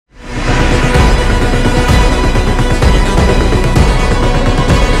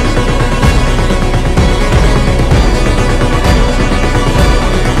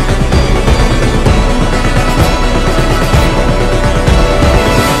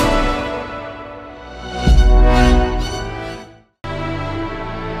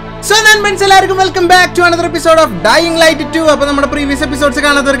Welcome back to another episode of Dying Light 2. അപ്പോൾ നമ്മുടെ previous episodes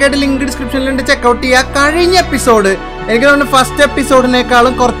കാണാത്തവർക്കായിട്ട് link ഡിസ്ക്രിപ്ഷനിലുണ്ട്, checkout ചെയ്യുക. കഴിഞ്ഞ എപ്പിസോഡ് എനിക്ക് തോന്നുന്നു ഫസ്റ്റ്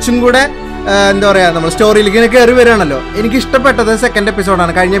എപ്പിസോഡിനേക്കാളും കുറച്ചും കൂടെ എന്താ പറയുക, നമ്മൾ സ്റ്റോറിയിലേക്ക് കയറി വരികയാണല്ലോ. എനിക്ക് ഇഷ്ടപ്പെട്ടത് സെക്കൻഡ്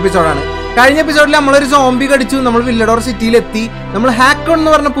എപ്പിസോഡാണ്, കഴിഞ്ഞ എപ്പിസോഡാണ്. കഴിഞ്ഞ എപ്പിസോഡിൽ നമ്മളൊരു സോംബി കടിച്ചു, നമ്മൾ വില്ലഡോർ സിറ്റിയിലെത്തി, നമ്മൾ ഹാക്കോൺ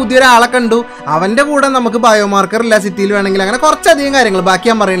എന്ന് പറഞ്ഞ പുതിയൊരാളെ കണ്ടു. അവൻ്റെ കൂടെ നമുക്ക് ബയോമാർക്കർ ഇല്ല സിറ്റിയിൽ വേണമെങ്കിൽ, അങ്ങനെ കുറച്ചധികം കാര്യങ്ങൾ ബാക്കി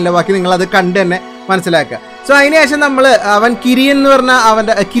ഞാൻ പറയുന്നില്ല, ബാക്കി നിങ്ങളത് കണ്ട് തന്നെ മനസ്സിലാക്കുക. സോ അതിനുശേഷം നമ്മൾ അവൻ കിരിയൻ എന്ന് പറഞ്ഞ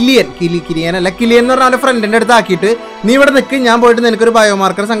അവൻ്റെ കിലിയൻ എന്ന് പറഞ്ഞ അവൻ്റെ ഫ്രണ്ടിൻ്റെ അടുത്ത് ആക്കിയിട്ട്, നീ ഇവിടെ നിൽക്ക്, ഞാൻ പോയിട്ട് നിനക്കൊരു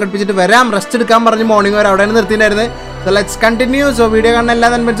ബയോമാർക്കർ സംഘടിപ്പിച്ചിട്ട് വരാം, റെസ്റ്റ് എടുക്കാൻ പറഞ്ഞ് മോർണിംഗ് വരെ അവിടെയാണ് നിർത്തിയിട്ടുണ്ടായിരുന്നത്. So let's continue. So video കാണുന്ന എല്ലാ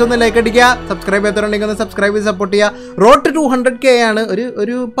നൻപൻസും ഒന്ന് ലൈക്ക് അടിക്കുക, സബ്സ്ക്രൈബ് ചെയ്തിട്ടുണ്ടെങ്കിൽ ഒന്ന് സബ്സ്ക്രൈബ് ചെയ്ത് സപ്പോർട്ട് ചെയ്യുക. റോഡ് ടു 200K ആണ്.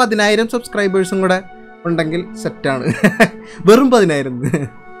 ഒരു 10,000 സബ്സ്ക്രൈബേഴ്സും കൂടെ ഉണ്ടെങ്കിൽ സെറ്റാണ്. വെറും 10,000.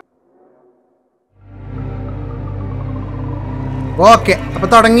 ഓക്കെ, അപ്പോൾ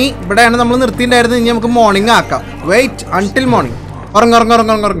തുടങ്ങി. ഇവിടെയാണ് നമ്മൾ നിർത്തിയിട്ടുണ്ടായിരുന്നത്. ഇനി നമുക്ക് മോർണിംഗ് ആക്കാം. Wait until morning.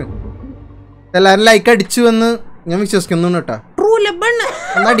 ഉറങ്ങ്. എല്ലാവരും ലൈക്ക് അടിച്ചു എന്ന് ഞാൻ വിശ്വസിക്കുന്നു കേട്ടോ.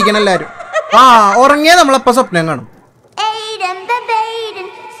 എന്നാ അടിക്കണം എല്ലാവരും. ആ ഉറങ്ങിയാൽ നമ്മളപ്പോൾ സ്വപ്നം കാണും.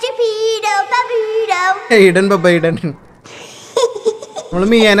 എയ്ഡൻ ബബൈഡൻ നമ്മൾ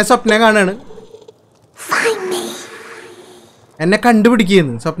മിയാനെ സ്വപ്നം കാണാണ്. എന്നെ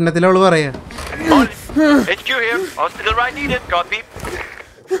കണ്ടുപിടിക്കുന്നു സ്വപ്നത്തിൽ അവള് പറയാ.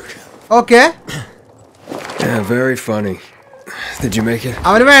 Okay. Yeah, very funny. Did you make it?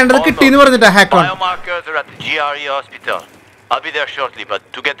 അവന് വേണ്ടത് കിട്ടിയെന്ന് പറഞ്ഞിട്ടാ hack on. Biomarkers are at the GRE hospital. I'll be there shortly, but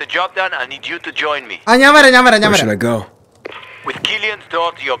to get the job done, I need you to join me. ഞാൻ വരാം. Where should I go? With Killian's door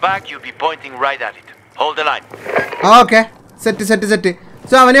to your back, you'll be pointing right at it. Hold the line. Okay. Set.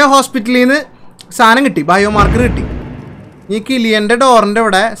 So അവന് ഹോസ്പിറ്റലിൽ നിന്ന് സാധനം കിട്ടി, biomarker കിട്ടി. ഈ കിലിയൻ്റെ ഡോറിൻ്റെ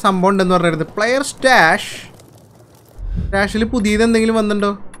ഇവിടെ സംഭവം ഉണ്ടെന്ന് പറഞ്ഞിരുന്നത്. പ്ലെയർ സ്റ്റാഷിൽ പുതിയത് എന്തെങ്കിലും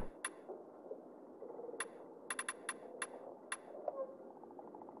വന്നിട്ടുണ്ടോ?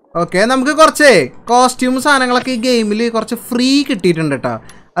 ഓക്കെ, നമുക്ക് കുറച്ച് കോസ്റ്റ്യൂം സാധനങ്ങളൊക്കെ ഈ ഗെയിമിൽ കുറച്ച് ഫ്രീ കിട്ടിയിട്ടുണ്ട് കേട്ടോ.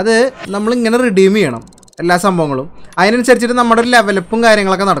 അത് നമ്മളിങ്ങനെ റിഡീം ചെയ്യണം എല്ലാ സംഭവങ്ങളും. അതിനനുസരിച്ചിട്ട് നമ്മുടെ ഒരു ലെവലപ്പും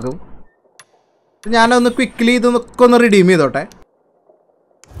കാര്യങ്ങളൊക്കെ നടക്കും. ഞാനൊന്ന് ക്വിക്ക്ലി ഇതൊക്കെ ഒന്ന് റിഡീം ചെയ്തോട്ടെ.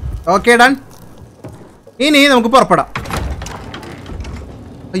 Okay done. ഇനി നമുക്ക് പുറപ്പെടാം.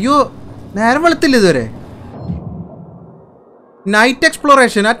 അയ്യോ, നേരം വെളുത്തില്ല ഇതുവരെ. Night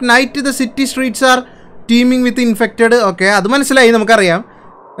exploration. At night the city streets R teeming with infected. Okay, അത് മനസ്സിലായി, നമുക്കറിയാം.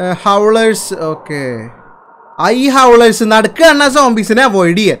 ഹൗളേഴ്സ്. ഓക്കെ, ഹൗളേഴ്സ് നടുക്ക് കാണുന്ന സോംബീസിനെ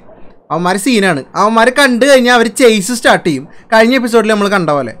അവോയ്ഡ് ചെയ്യാൻ. അവന്മാർ സീനാണ്. അവന്മാർ കണ്ടു കഴിഞ്ഞാൽ അവർ ചേസ് സ്റ്റാർട്ട് ചെയ്യും. കഴിഞ്ഞ എപ്പിസോഡിൽ നമ്മൾ കണ്ട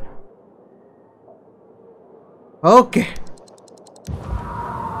പോലെ. Okay,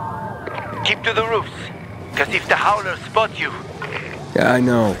 Keep to the roofs, because if the howlers spot you. Yeah, I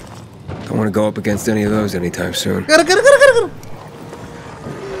know. Don't want to go up against any of those anytime soon.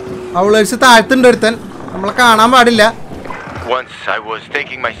 ഹൗളേഴ്സ് താഴ്ത്തുണ്ട് ഒരുത്തൻ, നമ്മളെ കാണാൻ പാടില്ല. Once I was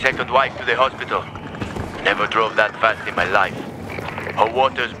taking my second wife to the hospital. Never drove that fast in my life. Her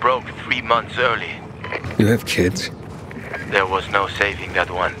waters broke 3 months early. You have kids? There was no saving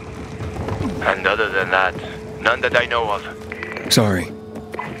that one. And other than that, none that I know of. Sorry.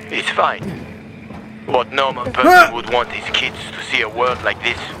 It's fine. What normal person would want his kids to see a world like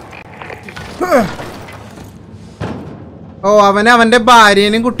this? ഓ, അവൻ്റെ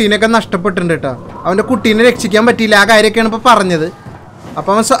ഭാര്യേനെയും കുട്ടീനെയൊക്കെ നഷ്ടപ്പെട്ടിട്ടുണ്ട് കേട്ടോ. അവൻ്റെ കുട്ടീനെ രക്ഷിക്കാൻ പറ്റിയില്ല, ആ കാര്യമൊക്കെയാണ് ഇപ്പോൾ പറഞ്ഞത്.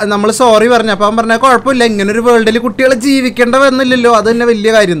 അപ്പം നമ്മൾ സോറി പറഞ്ഞു. അപ്പം അവൻ പറഞ്ഞാൽ കുഴപ്പമില്ല, ഇങ്ങനൊരു വേൾഡിൽ കുട്ടികൾ ജീവിക്കേണ്ട വന്നില്ലല്ലോ, അത് തന്നെ വലിയ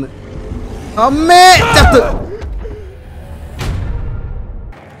കാര്യം. അമ്മേ ചത്ത്.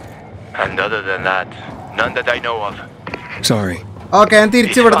 And other than that, none that I know of. Sorry. Okay, ഞാൻ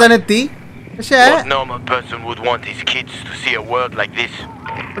തിരിച്ച് ഇവിടെ തന്നെ എത്തി. പക്ഷേ What normal person would want his kids to see a world like this?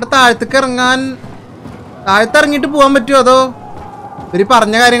 ഇവിടെ താഴത്തിറങ്ങിയിട്ട് പോകാൻ പറ്റുമോ, അതോ ഇവർ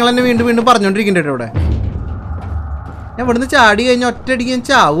പറഞ്ഞ കാര്യങ്ങൾ തന്നെ വീണ്ടും പറഞ്ഞുകൊണ്ടിരിക്കുന്നുണ്ട് ഇവിടെ. ഞാൻ ഇവിടുന്ന് ചാടി കഴിഞ്ഞാൽ ഒറ്റയടിക്ക് ഞാൻ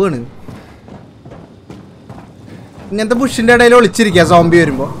ചാവുകയാണ്. ഇങ്ങനത്തെ ബുഷിൻ്റെ ഇടയിൽ ഒളിച്ചിരിക്കുക സോംബി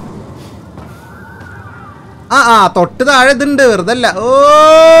വരുമ്പോൾ. ആ തൊട്ട് താഴെ ഇതുണ്ട്, വെറുതെ അല്ല.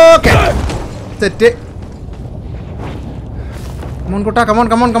 Okay, set.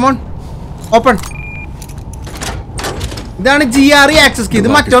 Come on open. ഇതാണ് GRE ആക്സസ് കീ. ഇത്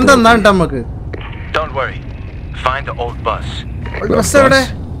മറ്റൊന്ന് തന്നാണ് കേട്ടോ നമുക്ക്. Don't worry. Find the old bus. Bus എവിടെ?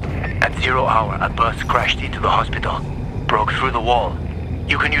 At 0 hour, a bus crashed into the hospital. Broke through the wall.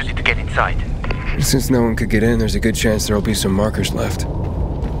 You can use it to get inside. Since no one could get in, there's a good chance there'll be some markers left.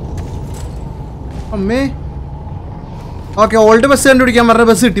 അമ്മേ. Okay, old bus കണ്ടുപിടിക്കാൻ പറഞ്ഞ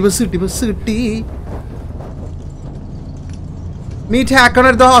bus കിട്ടി. Meet ഹാക്കൺ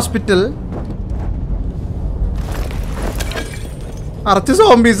at the hospital. അറച്ച്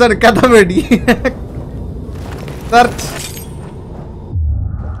സോംബീസാണ്, കഥ പേടി.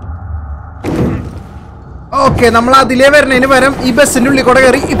 Okay നമ്മൾ അതിലേ വരുന്നതിന് പകരം ഈ ബസ്സിന്റെ ഉള്ളിൽ കൂടെ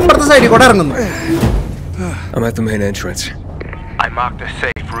കയറി ഇപ്പുറത്തെ സൈഡിൽ കൂടെ ഇറങ്ങുന്നു. I'm at the main entrance. I marked a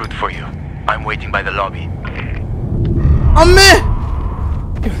safe route for you. I'm waiting by the lobby. അമ്മേ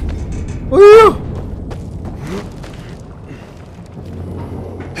അയ്യോ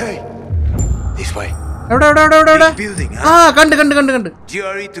Hey, this way. എവിടെ Building, ആ കണ്ട്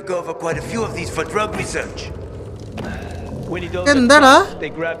GRE took over quite a few of these for drug research. When it all എന്താടാ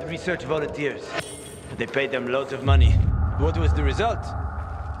they grabbed research volunteers. They paid them loads of money. What was the result?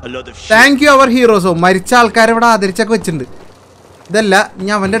 A lot of shit. Thank you അവർ ഹീറോസോ. മരിച്ച ആൾക്കാരെ ഇവിടെ ആദരിച്ചൊക്കെ വെച്ചിട്ടുണ്ട്. ഇതല്ല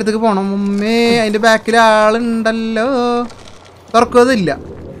ഞാൻ അവൻ്റെ അടുത്തേക്ക് പോകണം. അമ്മേ അതിൻ്റെ ബാക്കിൽ ആളുണ്ടല്ലോ. തുറക്കുവതില്ല.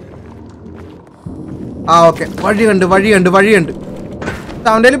 ആ ഓക്കെ വഴിയുണ്ട്.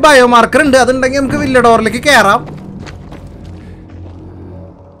 അവൻ്റെ കയ്യിൽ ബയോമാർക്കർ ഉണ്ട്. അതുണ്ടെങ്കിൽ നമുക്ക് വില്ല ഡോറിലേക്ക് കയറാം.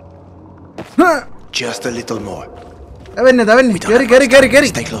 Just a little more. കേറി.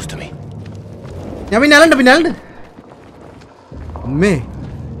 Stay close to me. ഞാൻ പിന്നാലുണ്ട്. അമ്മേ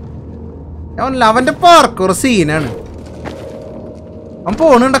അവൻ്റെ പാർക്കൊരു സീനാണ്. അവൻ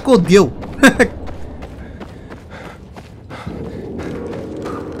പോണുണ്ട കൊതിയാവും.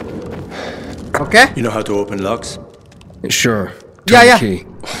 Okay? You know how to open locks? Sure. Yeah. Key.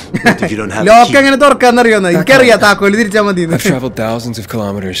 If you don't have lock എങ്ങനെ തുറക്കാന്നറിയോന്ന് എനിക്കറിയാം. താക്കോല് തിരിച്ചാൽ മതി. I've traveled thousands of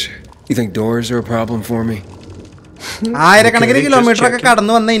kilometers. You think doors are a problem for me? ആയിരക്കണക്കിന് കിലോമീറ്റർ ഒക്കെ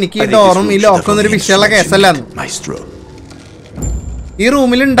കടന്നു വന്ന എനിക്ക് ഈ ഡോറും ഈ ലോക്കൊന്നും ഒരു വിഷയമുള്ള കേസല്ലാന്ന്. ഈ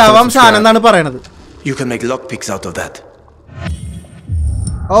റൂമിൽ ഉണ്ടാവാം സാധനം എന്നാണ് പറയണത്. You can make lock picks out of that.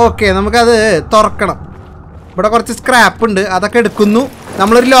 Okay നമുക്കത് തുറക്കണം. ഇവിടെ കുറച്ച് സ്ക്രാപ്പ് ഉണ്ട്. അതൊക്കെ എടുക്കുന്നു.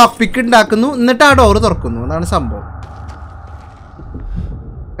 നമ്മളൊരു ലോക്ക് പിക്ക് ഉണ്ടാക്കുന്നു. എന്നിട്ട് ആ ഡോറ് തുറക്കുന്നു. അതാണ് സംഭവം.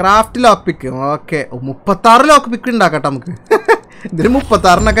 ക്രാഫ്റ്റ് ലോക്ക് പിക്ക്. ഓക്കെ 36 ലോക്ക് പിക്ക് ഉണ്ടാക്കട്ടെ നമുക്ക്. ഇതിന്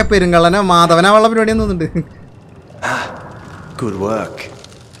 36 പെരുങ്കള്ളനോ മാധവനോ ഉള്ള പരിപാടി ഒന്നുണ്ട്. Good work.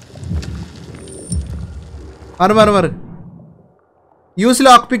 മാറ്. Use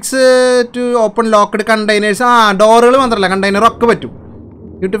lock pics to open locked containers. ആ ഡോറുകൾ മാത്രമല്ല കണ്ടെയ്നർ ഒക്കെ പറ്റും.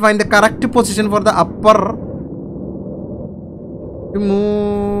 U to find the correct position for the upper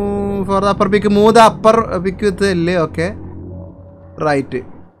pick. Move the upper പിക്ക് വിത്ത് അല്ലേ. Okay right.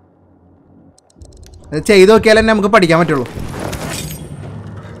 അത് ചെയ്ത് നോക്കിയാൽ തന്നെ നമുക്ക് പഠിക്കാൻ പറ്റുള്ളൂ.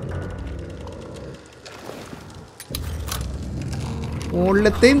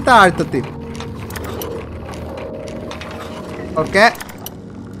 മുകളിലത്തെയും താഴത്തെയും. ഓക്കെ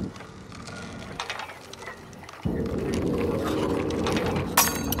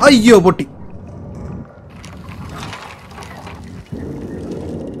അയ്യോ പൊട്ടി.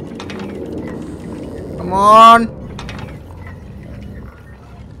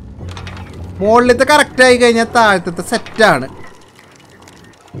 മുകളിലത്തെ കറക്റ്റ് ആയി കഴിഞ്ഞാൽ താഴത്തെ സെറ്റാണ്.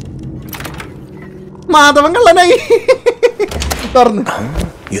 മാധവൻ കള്ളനായി തുറന്ന്.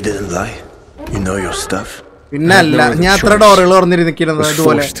 പിന്നല്ല ഞാൻ അത്ര ഡോറുകൾ തുറന്നിരിക്കുന്നത്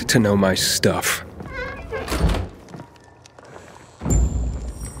ഇതുപോലെ.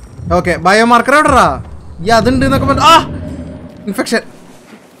 ഓക്കെ ബയോമാർക്കർ എവിടെടാ? ഈ അതുണ്ട് എന്നൊക്കെ പറഞ്ഞു. ആ ഇൻഫെക്ഷൻ.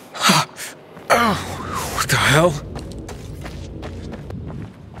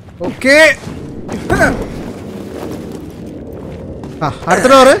 ഓക്കെ അടുത്ത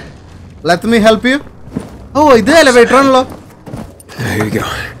door. Let me help you. ഓ ഇത് എലവേറ്റർ ആണല്ലോ.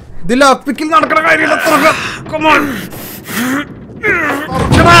 ഇത് ലോക്ക് പിക്കിൽ നടക്കണ കാര്യമില്ല.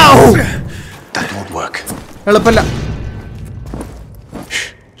 എളുപ്പല്ല.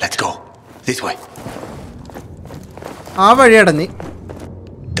 ആ വഴി അടഞ്ഞി.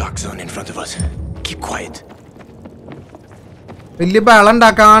 വലിയ ബഹളം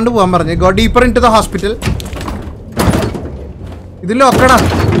ഉണ്ടാക്കാണ്ട് പോവാൻ പറഞ്ഞു. Go deeper in to the hospital. ഇത് ലോക്കടാ.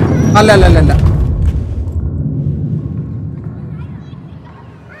 അല്ല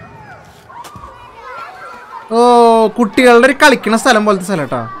ഓ കുട്ടികളുടെ ഒരു കളിക്കണ സ്ഥലം പോലത്തെ സ്ഥലം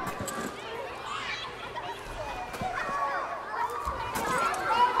കേട്ടോ.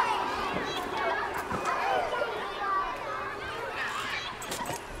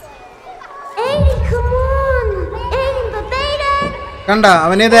 കണ്ട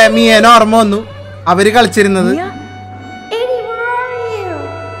അവനേത് മിയേനെ ഓർമ്മ വന്നു. അവര് കളിച്ചിരുന്നത്.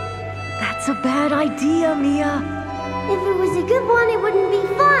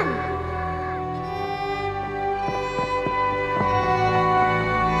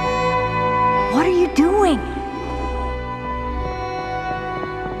 What are you doing?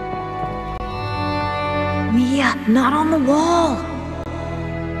 Mia, not on the wall.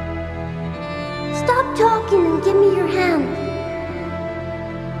 Stop talking and give me your hand.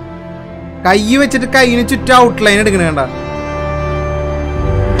 കൈ വെച്ചിട്ട് കൈയിന് ചുറ്റും ഔട്ട്ലൈൻ എടുക്കണ കണ്ട.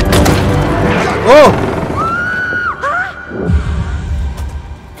 ഓ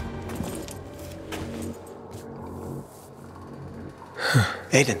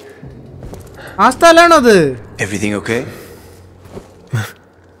Aiden. ആ സ്ഥലമാണോ അത്? Everything okay?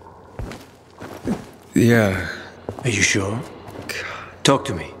 Yeah. Are you sure? Talk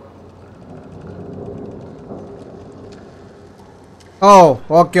to me. Oh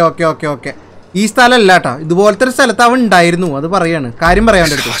okay okay okay okay. ഈ സ്ഥലമല്ല കേട്ടോ, ഇതുപോലത്തെ ഒരു സ്ഥലത്ത് അവൻ ഉണ്ടായിരുന്നു. അത് പറയാണ്, കാര്യം പറയാൻ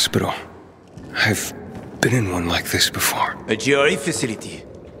This hospital. I've been in one like this before. A GRE facility.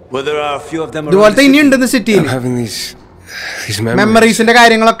 Well, there are a few of them around ഇതുപോലത്തെ the ഇനി city. ഉണ്ടെന്ന് സിറ്റിയിൽ. I'm having these memories. മെമ്മറീസിന്റെ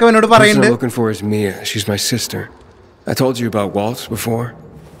കാര്യങ്ങളൊക്കെ അവനോട് The person പറയുന്നുണ്ട്. I'm looking for is Mia. She's my sister. I told you about Waltz before.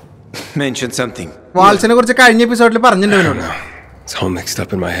 Mention something. വാൾസിനെ കുറിച്ച് കഴിഞ്ഞ എപ്പിസോഡിൽ പറഞ്ഞിട്ടുണ്ട് I don't അവനോട്. know. It's all mixed up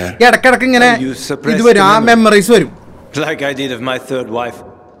in my head. ഇടക്കിടക്ക് ഇങ്ങനെ You suppressed ഇത് വരും, ആ the memory. മെമ്മറീസ് വരും. Like I did of my third wife.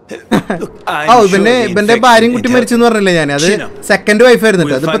 Look, oh I'm ഇവന്റെ sure the ഇവന്റെ infection ഭാര്യയും did കുട്ടി help. മരിച്ചു എന്ന് പറഞ്ഞില്ലേ ഞാൻ, അത് Chino. സെക്കൻഡ് വൈഫ് ആയിരുന്നു.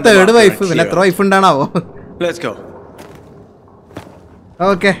 We'll അതിപ്പോ find the third marker wife. and പിന്നെ clear എത്ര up. Wife ഉണ്ടാണാവോ? Let's go.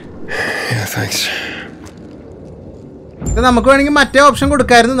 Okay, Yeah, thanks. നമുക്ക് വേണമെങ്കിൽ മറ്റേ ഓപ്ഷൻ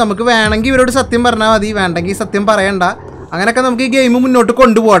കൊടുക്കായിരുന്നു. നമുക്ക് വേണമെങ്കിൽ ഇവരോട് സത്യം പറഞ്ഞാൽ മതി, വേണ്ടെങ്കിൽ സത്യം പറയണ്ട. അങ്ങനെയൊക്കെ നമുക്ക് ഈ ഗെയിം മുന്നോട്ട്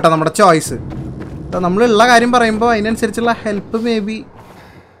കൊണ്ടുപോകട്ടെ, നമ്മുടെ ചോയ്സ്. നമ്മളുള്ള കാര്യം പറയുമ്പോൾ അതിനനുസരിച്ചുള്ള ഹെൽപ്പ് മേ ബി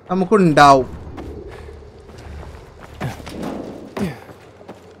നമുക്കുണ്ടാവും.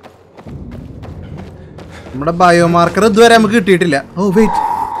 നമ്മുടെ ബയോമാർക്കർ ഇതുവരെ നമുക്ക് കിട്ടിയിട്ടില്ല. ഓ വെയിറ്റ്,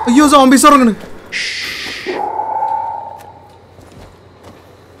 അയ്യോ സോംബീസ് ഉറങ്ങണ്.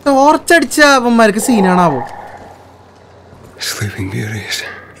 ടോർച്ചടിച്ച അവന്മാർക്ക് സീനാണാവോ? Sleeping Beauties.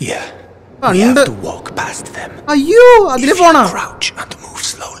 Yeah. We And- have to walk past them. അയ്യോ അതില് If you പോണ. crouch and move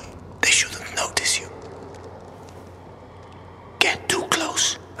slowly, they shouldn't notice you. Get too close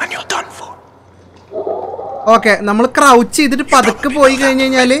and you're done for. Okay, നമ്മൾ crouch ചെയ്തിട്ട് പതുക്കെ പോയി കഴിഞ്ഞ്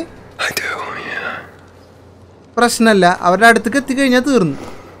കഴിഞ്ഞാല് I do, yeah. പ്രശ്നമല്ല. അവരുടെ അടുത്തേക്ക് എത്തിക്കഴിഞ്ഞാൽ തീർന്നു.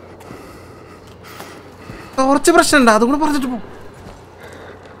 ടോർച്ച് പ്രശ്നമുണ്ട്, അതും കൂടെ പറഞ്ഞിട്ട് പോ.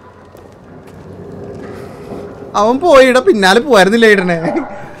 അവൻ പോയിട പിന്നാലെ പോവായിരുന്നില്ല ഇടനെ.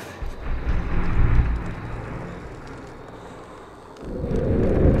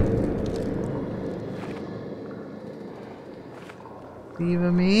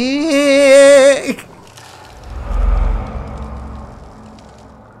 ദൈവമേ,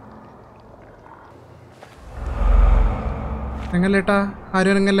 ഇറങ്ങല്ലേട്ടാ,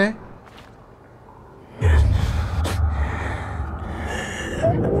 ആരും ഇറങ്ങല്ലേ.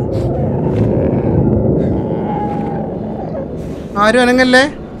 ആരും അനങ്ങല്ലേ.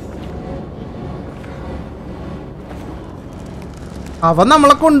 അവൻ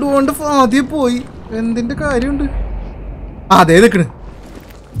നമ്മളെ കൊണ്ടുപോണ്ട് ആദ്യം പോയി. എന്തിന്റെ കാര്യമുണ്ട്? അതേ നിക്കണ്.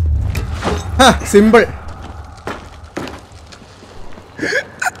 സിമ്പിൾ.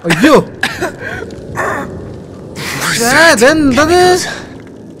 അയ്യോ ഇതെന്തത്?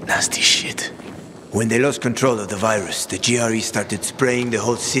 Nasty shit. When they lost control of the virus, the GRE started spraying the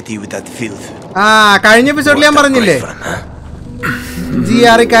whole city with that filth. ആ കഴിഞ്ഞ എപ്പിസോഡിൽ ഞാൻ പറഞ്ഞില്ലേ, Great fun, huh?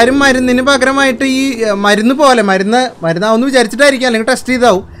 GREക്കാരും മരുന്നിന് പകരമായിട്ട് ഈ മരുന്ന് പോലെ മരുന്നാവുമെന്ന് വിചാരിച്ചിട്ടായിരിക്കും, അല്ലെങ്കിൽ ടെസ്റ്റ്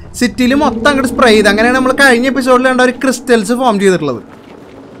ചെയ്താവും, സിറ്റിയിൽ മൊത്തം അങ്ങോട്ട് സ്പ്രേ ചെയ്ത്. അങ്ങനെയാണ് നമ്മൾ കഴിഞ്ഞ എപ്പിസോഡിൽ കണ്ട ഒരു ക്രിസ്റ്റൽസ് ഫോം ചെയ്തിട്ടുള്ളത്.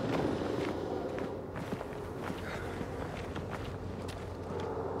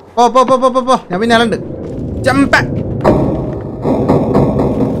 പോ ഞാൻ പിന്നാലുണ്ട്. ചമ്പ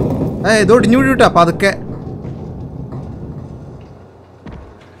ഇത് ഒടിഞ്ഞു വീഴൂട്ടാ പതുക്കെ.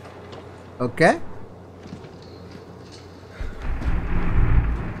 Okay,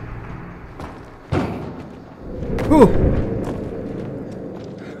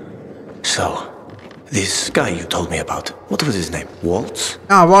 So, this guy you told me about, what was his name? Waltz?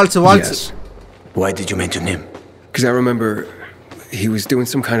 Walls. Yes. Why did you mention him? Because I remember he was doing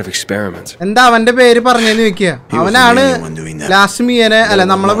some kind of experiment. എന്താ അവന്റെ പേര് പറഞ്ഞെന്ന് ചോദിക്കുക. അവനാണ് ലാസ്റ്റ് മീയനെ അല്ല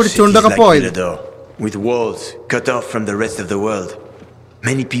നമ്മളെ പിടിച്ചുകൊണ്ടൊക്കെ പോയത്. With walls cut off from the rest of the world.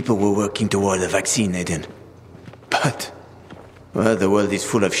 Many people were working toward a vaccine, Aiden. But, well, the world is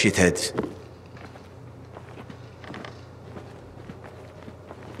full of shitheads.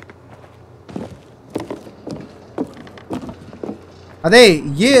 അതെ,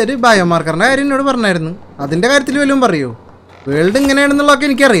 ഈ ഒരു ബയോമാർക്കറിന്റെ കാര്യം എന്നോട് പറഞ്ഞായിരുന്നു. അതിന്റെ കാര്യത്തിൽ വല്ലതും പറയോ? വേൾഡ് ഇങ്ങനെയാണെന്നുള്ളതൊക്കെ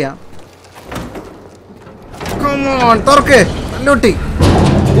എനിക്കറിയാം. തുറക്ക് നല്ലോട്ടി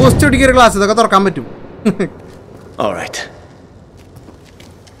ബൂസ്റ്റ് പിടിക്കൊരു ഗ്ലാസ്, ഇതൊക്കെ തുറക്കാൻ പറ്റും. All right.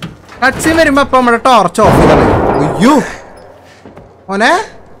 കട്ട്സീൻ വരുമ്പോ അപ്പൊ നമ്മുടെ ടോർച്ച് ഓഫ് ചെയ്തത്. അയ്യോ ഓനെ.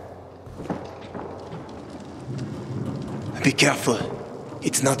 Be careful.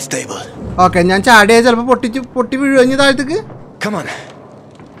 It's not stable. Okay, ഞാൻ ചാടിയാ ചിലപ്പോ പൊട്ടി വീഴുവഞ്ഞ് താഴത്തേക്ക്. Come on.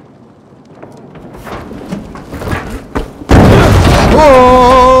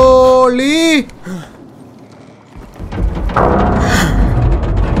 ഓളി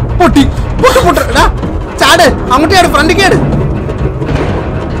പൊട്ടി ചാട്, അങ്ങോട്ട് ചാട്, ഫ്രണ്ട് കേട്.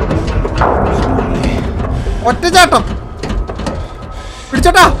 ഒറ്റ ചാട്ടം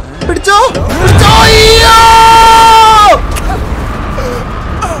പിടിച്ചോട്ടാ പിടിച്ചോ പിടിച്ചോ അയ്യോ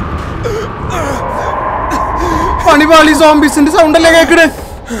പണിപാളി സോംബീസിന്റെ സൗണ്ട് അല്ലേ കേക്കണ്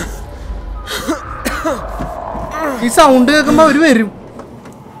ഈ സൗണ്ട് കേൾക്കുമ്പോ അവര് വരും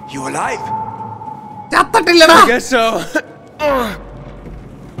You alive? ചത്തട്ടില്ലടാ I guess so.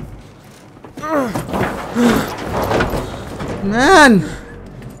 Man,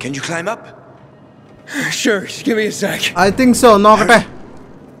 Can you climb up? Sure, just give me a sec. I think so. നോക്കട്ടെ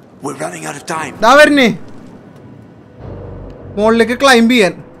We're running out of time. ദാ വരുന്നേ മുകളിലേക്ക് ക്ലൈംബ്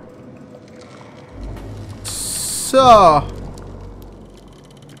ചെയ്യാൻ സോ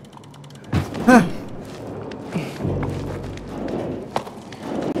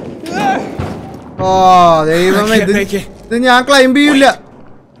ഓ ദൈവമേ ഇത് ഞാൻ ക്ലൈംബ് ചെയ്യില്ല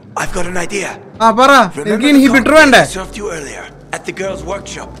I've got an idea. ആ പറ എനിക്ക് ഇൻഹിബിറ്റർ വേണ്ടേ I served you earlier at the girls'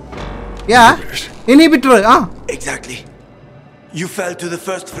 workshop. Yeah inhibitor ആ Exactly. You fell to the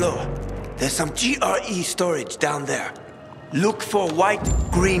first floor. There's some GRE storage down there. Look for white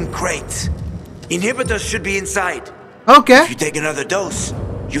green crates. Inhibitors should be inside. Okay If you take another dose,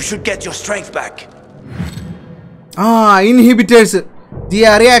 you should get your strength back. ആ inhibitors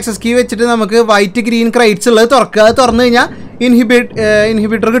GRE access key വെച്ചിട്ട് നമുക്ക് white green ക്രൈറ്റ്സ് ഉള്ളത് തുറക്കുക അത് തുറന്നു കഴിഞ്ഞാൽ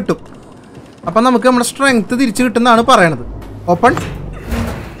inhibitor കിട്ടും അപ്പം നമുക്ക് നമ്മുടെ സ്ട്രെങ്ത് തിരിച്ചു കിട്ടുന്നതാണ് പറയണത് ഓപ്പൺ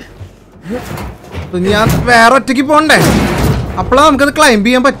ഞാൻ വേറെ ഒറ്റയ്ക്ക് പോകണ്ടേ അപ്പോഴാണ് നമുക്കത് ക്ലൈംബ്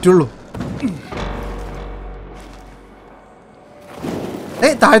ചെയ്യാൻ പറ്റുള്ളൂ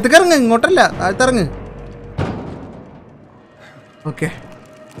താഴത്തേക്ക് ഇറങ്ങ് ഇങ്ങോട്ടല്ല താഴത്തിറങ്ങ് ഓക്കെ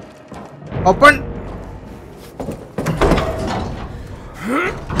ഓപ്പൺ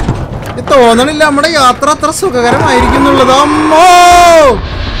തോന്നണില്ല നമ്മുടെ യാത്ര അത്ര സുഖകരമായിരിക്കും എന്നുള്ളത് അമ്മോ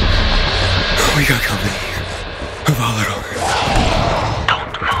We got company. Valero.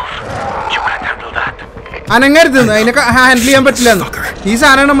 Don't move. You can't handle that. അനങ്ങരുത് അതിനെ ഹാൻഡിൽ ചെയ്യാൻ പറ്റില്ല ഈ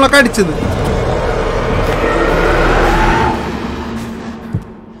സാധനമാണ് നമ്മളൊക്കെ അടിച്ചത്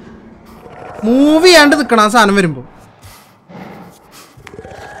മൂവ് ചെയ്യാണ്ട് നിക്കണം ആ സാധനം വരുമ്പോ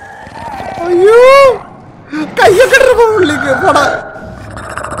അയ്യോ കയ്യൊക്കെ ഇടുമ്പോ ഉള്ളിലേക്ക് പോടാ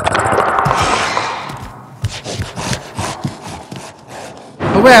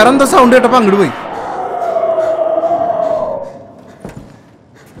വേറെന്താ സൗണ്ട് കേട്ടപ്പോ അങ്ങോട്ട് പോയി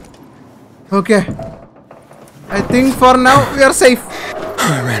okay I think for now we R safe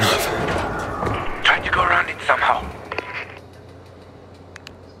I ran off. Trying to go around it somehow.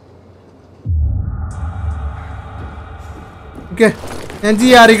 Okay ഞാൻ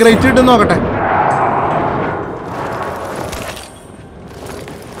GRE ക്രേറ്റ് ഇട്ട് നോക്കട്ടെ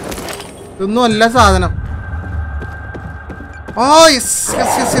ഇതൊന്നും അല്ല സാധനം ഓ yes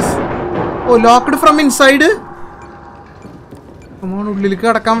yes yes yes oh locked from inside നമ്മൾ ഉള്ളിലേക്ക്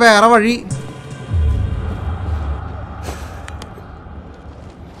കടക്കാൻ വേറെ വഴി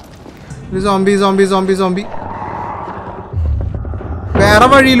സോംബി സോംബി സോംബി സോംബി വേറെ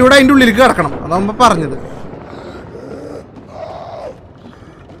വഴിയിലൂടെ അതിൻ്റെ ഉള്ളിലേക്ക് കിടക്കണം അതാകുമ്പോ പറഞ്ഞത്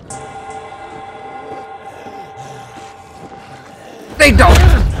Straight out.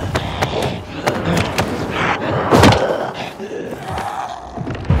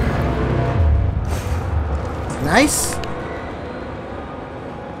 Nice.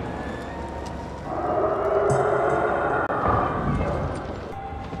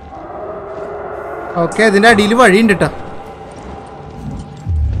 Okay, ഇതിന്റെ അടിയിൽ വഴിയുണ്ട് ട്ടോ.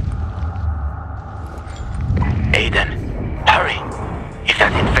 Aiden, hurry. If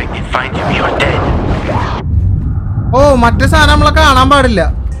that infected finds you, you're dead. ഓ മറ്റേ സാധനം നമ്മളെ കാണാൻ പാടില്ല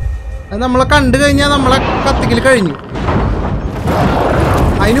അത് നമ്മളെ കണ്ടു കഴിഞ്ഞാൽ നമ്മളെ കത്തിക്കൽ കഴിഞ്ഞു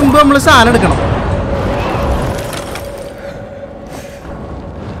അതിന് മുമ്പ് നമ്മൾ സാധനം എടുക്കണം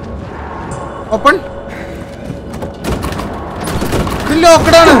ഓപ്പൺ ഇത്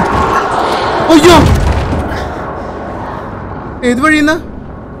ലോക്കഡാണ് അയ്യോ ഏത് വഴിയെന്നാ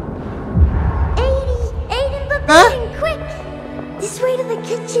Aiden, look, Huh? Aiden, quick! This way to the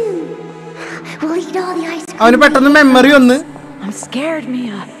kitchen. We'll eat all the ice cream. അവന് പെട്ടെന്ന് മെമ്മറി വന്ന് I'm scared,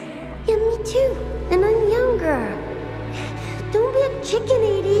 Mia. Yeah, me too. And I'm younger. Don't be a chicken,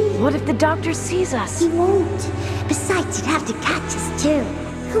 Edie. What if the doctor sees us? He won't. Besides, he'd have to catch us too.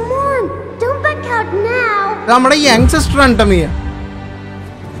 Come on, don't back out now. നമ്മുടെ young sister ആണ് മിയ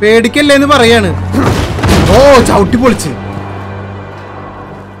പേടിക്കല്ലേ എന്ന് പറയാണ് ഓ ചവിട്ടി പൊളിച്ച്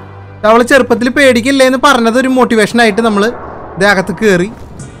അവള് ചെറുപ്പത്തിൽ പേടിക്കല്ലേ എന്ന് പറഞ്ഞത് ഒരു മോട്ടിവേഷൻ ആയിട്ട് നമ്മള് ദേഹത്ത് കയറി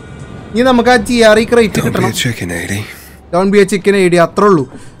ഇനി നമുക്ക് ആ GRE ക്രേറ്റ് Don't be കിട്ടണം a chicken, Edie. Don't be A chicken ID അത്രേ ഉള്ളൂ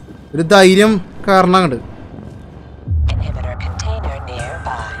ഒരു ധൈര്യം കാരണം അങ്ങോട്ട് Inhibitor container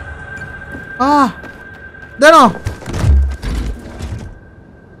nearby. ആ ഇതാണോ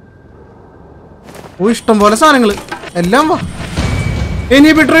ഓ ഇഷ്ടം പോലെ സാധനങ്ങള് എല്ലാം വാ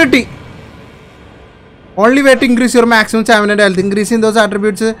Inhibitor കിട്ടി. Only way to increase your maximum stamina and health. Increasing those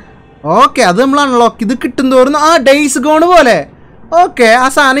attributes. Okay, അത് നമ്മൾ അൺലോക്ക് ഇത് കിട്ടും തോറുന്നു ഡേയ്സ് ഗോൺ പോലെ. ഓക്കെ, ആ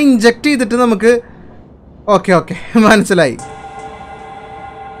സാധനം ഇഞ്ചെക്ട് ചെയ്തിട്ട് നമുക്ക് ഓക്കെ മനസ്സിലായി.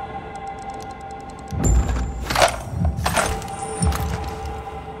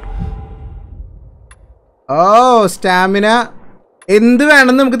 സ്റ്റാമിന എന്ത്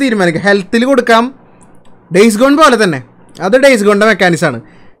വേണമെന്ന് നമുക്ക് തീരുമാനിക്കാം. ഹെൽത്തിൽ കൊടുക്കാം, ഡേയ്സ് ഗോൺ പോലെ തന്നെ. അത് ഡേയ്സ് ഗോണിൻ്റെ മെക്കാനിക്സ് ആണ്.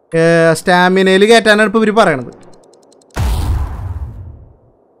 സ്റ്റാമിനയിൽ കയറ്റാനാണ് ഇപ്പോൾ ഇവർ പറയണത്.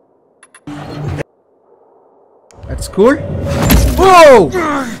 That's cool. Whoa!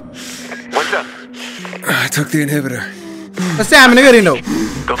 What's up? I took the inhibitor. Stamina കയറിയുണ്ടാവും.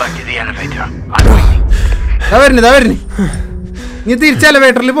 Go back to the elevator. I'm waiting. ദാ വരുന്നു. ഇനി തിരിച്ച്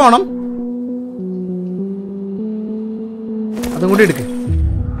എലവേറ്ററിൽ പോകണം. അതും കൂടി എടുക്ക്.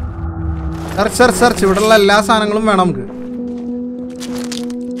 സെർച്ച് ഇവിടെയുള്ള എല്ലാ സാധനങ്ങളും വേണം നമുക്ക്.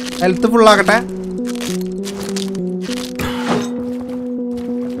 ഹെൽത്ത് ഫുള്ളാക്കട്ടെ.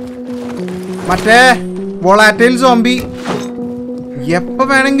 മറ്റേ വോളാറ്റൈൽ സോംബി എപ്പോൾ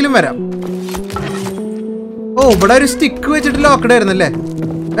വേണമെങ്കിലും വരാം. ഓ, ഇവിടെ ഒരു സ്റ്റിക്ക് വെച്ചിട്ട് ലോക്കഡ് ആയിരുന്നല്ലേ.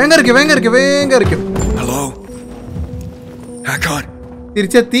 വേഗം കയറിക്കും. Hello? Hakon?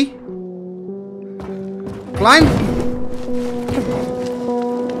 തിരിച്ചെത്തി. ക്ലൈം.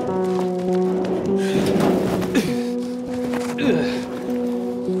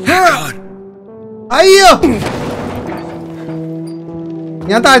 അയ്യോ,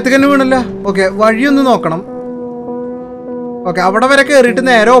 ഞാൻ താഴത്തേക്ക് തന്നെ വീണല്ലോ. ഓക്കെ, വഴിയൊന്ന് നോക്കണം. ഓക്കെ, അവിടെ വരെ കയറിയിട്ട്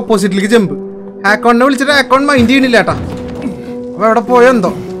നേരെ ഓപ്പോസിറ്റിലേക്ക് ജമ്പ്. ഹാക്കോണിനെ വിളിച്ചിട്ട് ഹാക്കോൺ മൈൻഡ് ചെയ്യണില്ല കേട്ടാ. അപ്പൊ എവിടെ പോയോ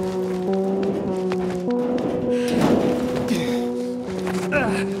എന്തോ.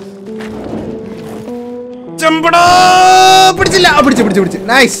 പിടിച്ച്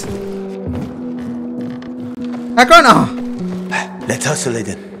nice. Haakon, Let's hustle it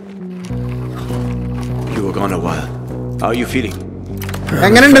then. You were gone a while. How are you feeling?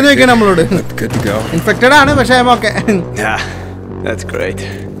 എങ്ങനെയുണ്ടെന്ന് ചോദിക്കാം നമ്മളോട്. Good to go. ഇൻഫെക്റ്റഡ് ആണ്, പക്ഷേ okay. Yeah, that's great.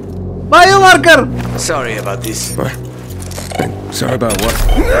 Biomarker. Sorry about this. What? Sorry about what?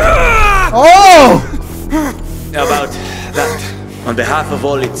 Oh! About that. On behalf of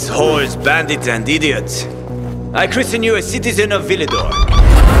all its whores, bandits, and idiots, I christen you a citizen of Villador.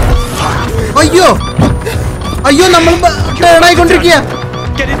 അയ്യോ നമ്മൾ turn ആയിക്കൊണ്ടിരിക്കുക.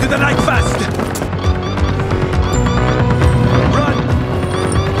 Get into the night fast. Run.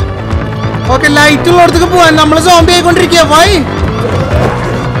 Okay, light ഉള്ളിടത്തേക്ക് പോവാൻ. നമ്മൾ zombie ആയിക്കൊണ്ടിരിക്കുക. Y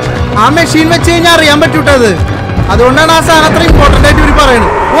ആ machine വെച്ച് കഴിഞ്ഞാൽ അറിയാൻ പറ്റൂട്ടത്. അതുകൊണ്ടാണ് ആ സാധനം അത്ര ഇമ്പോർട്ടന്റ് ആയിട്ട് ഇവർ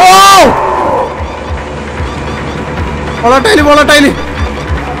പറയുന്നത്. ഓ, വോളട്ടൈല്.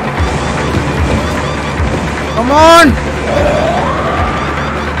 Come on.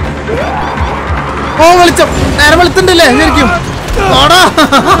 ഓ, വെളിച്ചം നേരെ വെളുത്തുണ്ടല്ലേ ശരിക്കും.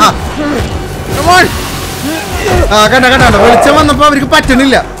 കണ്ട വെളിച്ചം വന്നപ്പോ അവർക്ക്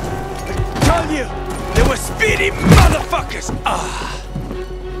പറ്റണില്ല. Tell you, they were speedy motherfuckers.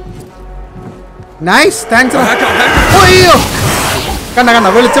 Nice, thanks. അയ്യോ, കണ്ട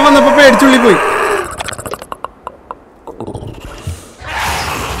വെളിച്ചം വന്നപ്പോ പേടിച്ചുള്ളി പോയി.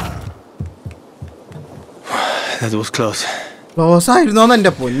 That was close. ക്ലോസ് ആയിരുന്നോന്ന്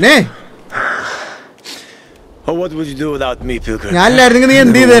എന്റെ പൊന്നെ. Oh, what would you do without me, Pilgrim? ഞാൻ ഇല്ലായിരുന്നെങ്കിൽ നീ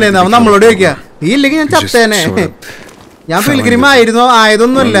എന്ത് ചെയ്തേനെ? നമ്മളോട് ചോദിക്കാ. നീ ഇല്ലെങ്കിൽ ഞാൻ ചത്തേനെ. ഞാൻ പിൽഗ്രിം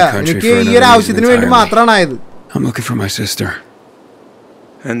ആയതൊന്നുമല്ല. എനിക്ക് ഈ ഒരു ആവശ്യത്തിന് വേണ്ടി മാത്രമാണ് ആയത്. I'm looking for my sister.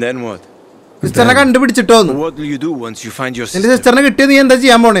 And then what? സിസ്റ്ററിനെ കണ്ടുപിടിച്ചിട്ടോന്ന്. What will you do once you find your എന്റെ sister? സിസ്റ്ററിനെ കിട്ടിയ നീ എന്താ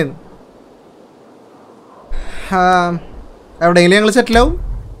ചെയ്യാൻ പോണേന്ന്? എവിടെയെങ്കിലും ഞങ്ങൾ സെറ്റിൽ ആവും.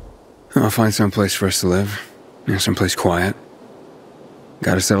 I'll find some place for us to live. Someplace quiet.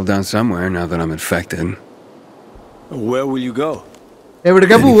 Gotta settle down somewhere now that I'm infected. Where will you go?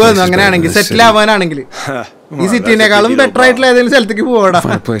 എവിടേക്കാ പോവാന്ന് അങ്ങനെയാണെങ്കിൽ, സെറ്റിൽ ആവാനാണെങ്കിൽ ഈ സിറ്റിനേക്കാളും ബെറ്റർ ആയിട്ടുള്ള ഏതെങ്കിലും സ്ഥലത്തേക്ക് പോവാടാ.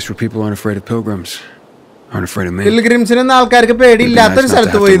 Find a place where people aren't afraid of pilgrims. Aren't afraid of me. പിൽഗ്രിംസിനൊന്നും ആൾക്കാർക്ക് പേടിയില്ലാത്തൊരു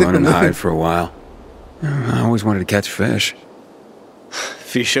സ്ഥലത്ത് പോയി നിൽക്കുന്നു. hide for a while. I always wanted to catch fish.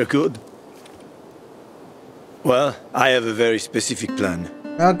 Fish are good. Well, I have a very specific plan.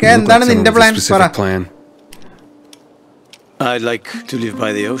 Okay, എന്താണ് നിന്റെ plan? പറ. I'd like to live by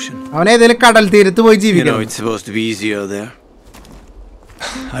the ocean. അവനേതെങ്കിലും കടൽ തീരത്ത് പോയി You ജീവിക്കണം. know, it's supposed to be easier there.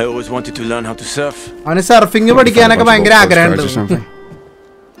 I always wanted to learn how to surf. അവന് surfing പഠിക്കാനൊക്കെ ഭയങ്കര ആഗ്രഹമുണ്ട്.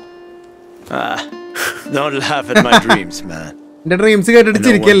 Don't laugh at my dreams, man. എന്റെ ഡ്രീംസ് കേട്ടിട്ട് I know one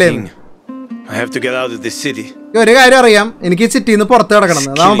ചിരിക്കല്ലേ? thing. I have to get out of this city. ഒരു കാര്യം അറിയാം, എനിക്ക് ഈ സിറ്റിയിൽ നിന്ന് പുറത്ത് കിടക്കണം.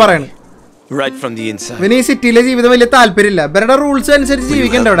 അതാണ് പറയണത്. Right from the inside. ഇവന് ഈ സിറ്റിയിലെ ജീവിതം വലിയ താല്പര്യമില്ല. ഇവരുടെ റൂൾസ് അനുസരിച്ച്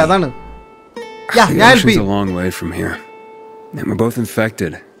ജീവിക്കണ്ട അവിടെ. അതാണ്. The ocean's a long way from here. And we're both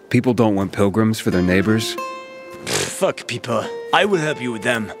infected. People don't want pilgrims for their neighbors. fuck people. I will help you with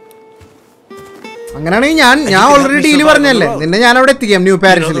them. അങ്ങനെയാണെങ്കിൽ ഞാൻ ഓൾറെഡി ഡീല് പറഞ്ഞല്ലേ, നിന്നെ ഞാൻ അവിടെ എത്തിക്കാം ന്യൂ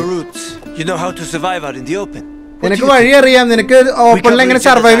പാരീസിൽ. You know how to survive out in the open. നിനക്ക് വഴി അറിയാം, നിനക്ക് ഓപ്പണിൽ എങ്ങനെ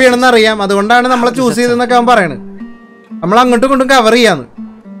സർവൈവ് ചെയ്യണമെന്ന് അറിയാം, അതുകൊണ്ടാണ് നമ്മളെ ചൂസ് ചെയ്തെന്നൊക്കെ അവൻ പറയണത്. നമ്മൾ അങ്ങോട്ടും ഇങ്ങോട്ടും കവർ ചെയ്യാന്ന്.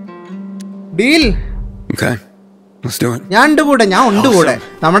 ഡീൽ. ഞാൻ ഉണ്ട് കൂടെ.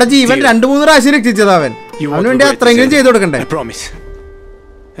 നമ്മുടെ ജീവൻ 2-3 പ്രാവശ്യം രക്ഷിച്ചത് അവൻ. അവന് വേണ്ടി അത്രയെങ്കിലും ചെയ്തു കൊടുക്കണ്ടേ.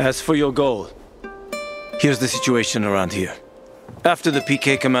 As for your goal, here's the situation around here. After the PK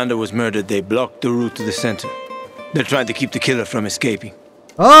commander was murdered, they blocked the route to the center. They're trying to keep the killer from escaping.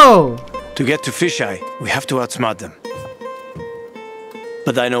 Oh! To get to Fisheye, we have to outsmart them.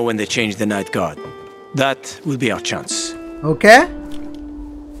 But I know when they change the night guard. That will be our chance. Okay.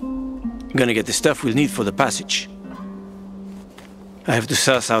 I'm gonna get the stuff we'll need for the passage. I have to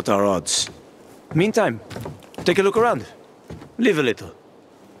suss out our odds. Meantime, take a look around. Live a little.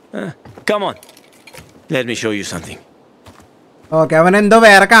 Come on. Let me show you something. Okay, അവൻ എന്തോ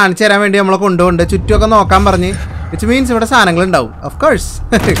വേറെ കാണിച്ചു തരാൻ വേണ്ടി നമ്മളെ കൊണ്ടുപോണ്ട് ചുറ്റുമൊക്കെ നോക്കാൻ പറഞ്ഞ്. Which means ഇവിടെ സാധനങ്ങളുണ്ടാവും. ഓഫ് കോഴ്സ്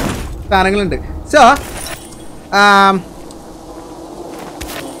സാധനങ്ങളുണ്ട്. സോ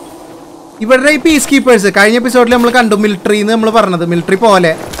ഇവരുടെ ഈ പീസ് കീപ്പേഴ്സ് കഴിഞ്ഞ എപ്പിസോഡിൽ നമ്മൾ കണ്ടു, മിലിറ്ററിന്ന് നമ്മൾ പറഞ്ഞത്, മിലിറ്ററി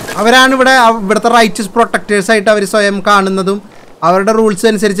പോലെ അവരാണ് ഇവിടുത്തെ റൈറ്റ്സ് പ്രൊട്ടക്ടേഴ്സായിട്ട് അവർ സ്വയം കാണുന്നതും അവരുടെ റൂൾസ്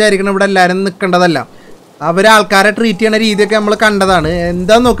അനുസരിച്ചായിരിക്കണം ഇവിടെ എല്ലാവരും നിൽക്കേണ്ടതല്ല. അവർ ആൾക്കാരെ ട്രീറ്റ് ചെയ്യുന്ന രീതിയൊക്കെ നമ്മൾ കണ്ടതാണ്.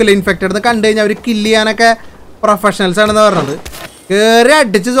 എന്താന്ന് നോക്കില്ല, ഇൻഫെക്റ്റഡ് കണ്ടു കഴിഞ്ഞാൽ അവർ കില്ല് ചെയ്യാനൊക്കെ പ്രൊഫഷണൽസ് ആണെന്ന് പറഞ്ഞത്. കയറി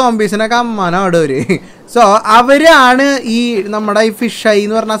അടിച്ച് സോംബീസിനൊക്കെ അമ്മാനാണ് അവർ. സോ അവരാണ് ഈ നമ്മുടെ ഈ ഫിഷ്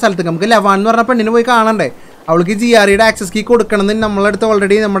എന്ന് പറഞ്ഞ സ്ഥലത്ത് നമുക്ക് ലവാൻ എന്ന് പറഞ്ഞ പെണ്ണിന് പോയി കാണണ്ടേ. അവൾക്ക് GREയുടെ ആക്സസ് കീ കൊടുക്കണമെന്ന് നമ്മളടുത്ത്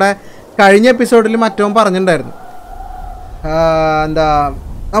ഓൾറെഡി നമ്മുടെ കഴിഞ്ഞ എപ്പിസോഡിൽ മറ്റവൻ പറഞ്ഞിട്ടുണ്ടായിരുന്നു, എന്താ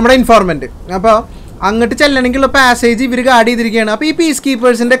നമ്മുടെ ഇൻഫോർമെൻറ്റ്. അപ്പോൾ അങ്ങോട്ട് ചെല്ലണമെങ്കിലുള്ള പാസേജ് ഇവർ ഗാർഡ് ചെയ്തിരിക്കുകയാണ്. അപ്പോൾ ഈ പീസ്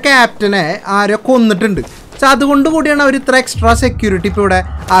കീപ്പേഴ്സിൻ്റെ ക്യാപ്റ്റനെ ആരോ കൊന്നിട്ടുണ്ട്. സോ അതുകൊണ്ട് കൂടിയാണ് അവർ ഇത്ര എക്സ്ട്രാ സെക്യൂരിറ്റി ഇപ്പോൾ ഇവിടെ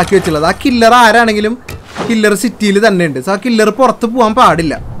ആക്കി വെച്ചുള്ളത്. ആ കില്ലർ ആരാണെങ്കിലും കില്ലർ സിറ്റിയിൽ തന്നെ ഉണ്ട്. സോ ആ കില്ലർ പുറത്ത് പോകാൻ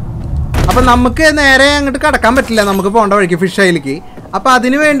പാടില്ല. അപ്പം നമുക്ക് നേരെ അങ്ങോട്ട് കടക്കാൻ പറ്റില്ല, നമുക്ക് പോകേണ്ട വഴിക്ക് ഫിഷയിലേക്ക്. അപ്പോൾ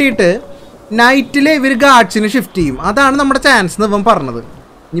അതിന് വേണ്ടിയിട്ട് നൈറ്റിൽ ഇവർ ഗാർഡ്സിന് ഷിഫ്റ്റ് ചെയ്യും. അതാണ് നമ്മുടെ ചാൻസ് എന്ന് ഇവൻ പറഞ്ഞത്.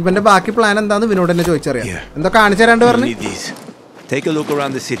 ഇവൻ്റെ ബാക്കി പ്ലാൻ എന്താണെന്ന് ഇവനോട് തന്നെ ചോദിച്ചറിയാം. എന്തോ കാണിച്ചു തരാണ്ട് പറഞ്ഞു. Take a look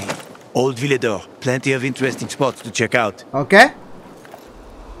around the city. Old Villador. Plenty of interesting spots to check out. Okay.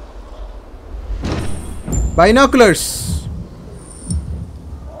 Binoculars.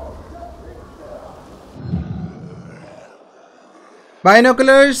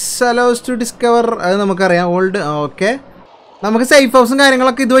 Binoculars allows to discover. അത് നമുക്കറിയാം. Old okay. നമുക്ക് സേഫ് ഹൗസും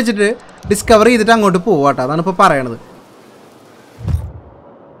കാര്യങ്ങളൊക്കെ ഇത് വെച്ചിട്ട് ഡിസ്കവർ ചെയ്തിട്ട് അങ്ങോട്ട് പോവാട്ടോ. അതാണ് ഇപ്പോൾ പറയണത്.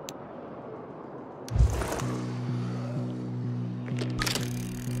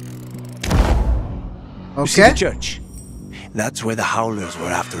 Okay. The church. That's where the Howlers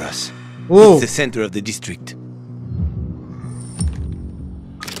were after us. Oh. It's the center of the district.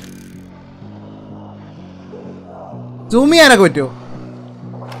 Zoom ചെയ്യാനൊക്കെ പറ്റുമോ?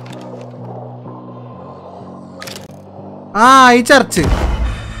 ആ ഈ ചർച്ച്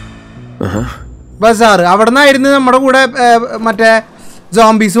ബസാർ അവിടെ നിന്നായിരുന്നു നമ്മുടെ കൂടെ മറ്റേ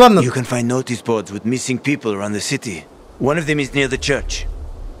സോംബീസ് വന്നത്. You can find notice boards with missing people around the city. One of them is near the church.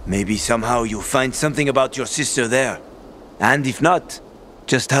 Maybe somehow you'll find something about your sister there. And if not,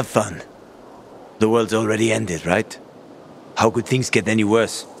 just have fun. The world's already ended, right? How could things get any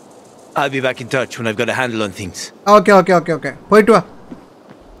worse? I'll be back in touch when I've got a handle on things. Okay. പോയിട്ട് വാ.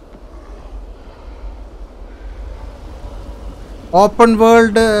 Open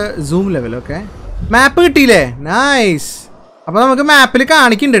world zoom level. Okay, മാപ്പ് കിട്ടിയില്ലേ? Nice. അപ്പോൾ നമുക്ക് മാപ്പിൽ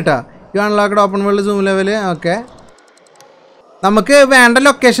കാണിക്കുന്നുണ്ട് കേട്ടോ. U unlocked open world zoom level. Okay, നമുക്ക് വേണ്ട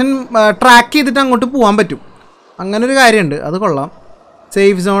ലൊക്കേഷൻ ട്രാക്ക് ചെയ്തിട്ട് അങ്ങോട്ട് പോകാൻ പറ്റും. അങ്ങനൊരു കാര്യമുണ്ട്, അത് കൊള്ളാം.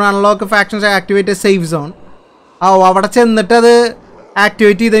 Safe zone unlock factions activate safe zone. അവിടെ ചെന്നിട്ട് അത്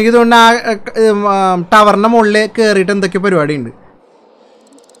ആക്ടിവേറ്റ് ചെയ്ത് എനിക്ക് തോന്നുന്നു ആ ടവറിൻ്റെ മുകളിൽ കയറിയിട്ട് എന്തൊക്കെയോ പരിപാടിയുണ്ട്.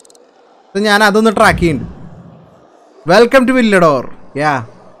 ഞാൻ അതൊന്ന് ട്രാക്ക് ചെയ്യുന്നുണ്ട്. Welcome to വില്ലഡോർ. Yeah,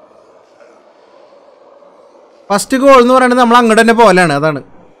 first goal എന്ന് പറയുന്നത് നമ്മൾ അങ്ങോട്ട് തന്നെ പോലെയാണ്. അതാണ്.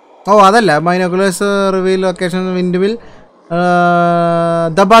 അതല്ല, ബൈനോക്കുലേഴ്സ് റിവീൽ ലൊക്കേഷൻ വിൻഡുവിൽ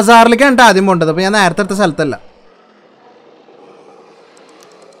ദ ബസാറിലേക്കാണ് കേട്ടോ ആദ്യം പോകേണ്ടത്. അപ്പോൾ ഞാൻ നേരത്തെ അടുത്ത സ്ഥലത്തല്ല.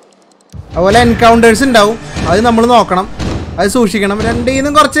 അതുപോലെ എൻകൗണ്ടേഴ്സ് ഉണ്ടാവും, അത് നമ്മൾ നോക്കണം, അത് സൂക്ഷിക്കണം. രണ്ടിൽ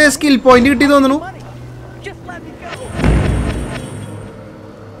നിന്നും കുറച്ച് സ്കിൽ പോയിന്റ് കിട്ടി തോന്നുന്നു.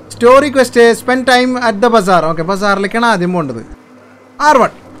 Story question spend time at the Bazar. Okay, ബസാറിലേക്കാണ് ആദ്യം പോകേണ്ടത്.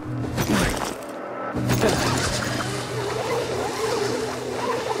 R1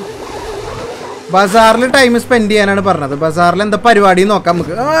 ബസാറിൽ ടൈം സ്പെൻഡ് ചെയ്യാനാണ് പറഞ്ഞത്. ബസാറിൽ എന്താ പരിപാടി നോക്കാം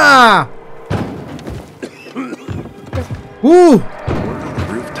നമുക്ക്.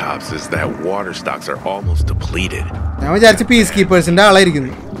 ഞാൻ വിചാരിച്ച പീസ് കീപ്പേഴ്സിന്റെ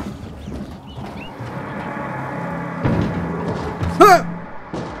ആളായിരിക്കുന്നു.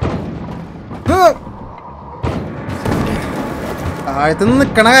 താഴത്തുനിന്ന്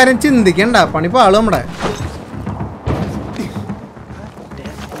നിക്കണ കാര്യം ചിന്തിക്കണ്ട, പണിപ്പാള് നമ്മുടെ.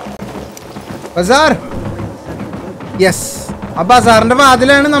 ബസാർ. യെസ്, ആ ബസാറിന്റെ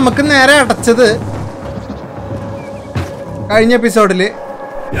വാതിലാണ് നമുക്ക് നേരെ അടച്ചത് കഴിഞ്ഞ എപ്പിസോഡില്.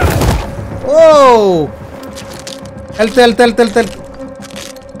 ഓ ഹെൽത്ത്.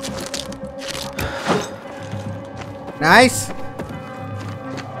 നൈസ്.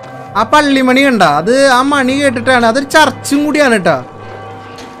 ആ പള്ളിമണി കണ്ട, അത് ആ മണി കേട്ടിട്ടാണ്. അതൊരു ചർച്ചും കൂടിയാണ് കേട്ടാ.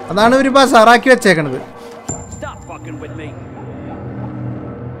 അതാണ് ഒരു ബസാറാക്കി വെച്ചേക്കണത്.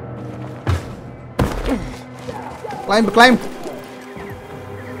 ക്ലൈംബ്.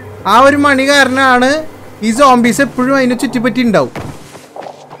 ആ ഒരു മണി കാരണമാണ് ഈ സോംബീസ് എപ്പോഴും അതിനെ ചുറ്റിപ്പറ്റി ഉണ്ടാവും.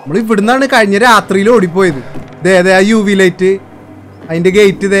 നമ്മൾ ഇവിടുന്നാണ് കഴിഞ്ഞ രാത്രിയിൽ ഓടിപ്പോയത്. ദേ ആ UV ലൈറ്റ്, അതിന്റെ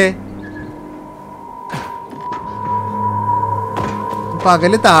ഗേറ്റ്. ദേ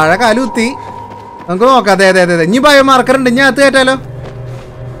പകല് താഴെ കാലുത്തി. നമുക്ക് നോക്കാം. അതെ ഇനി ബയോമാർക്കർ ഉണ്ട്, ഞാൻ അകത്ത് കയറ്റാലോ.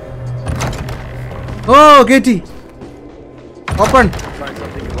 ഓ കേറ്റി. ഓപ്പൺ.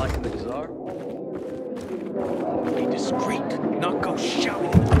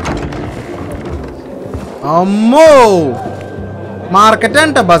 അമ്മോ, മാർക്കറ്റാണ്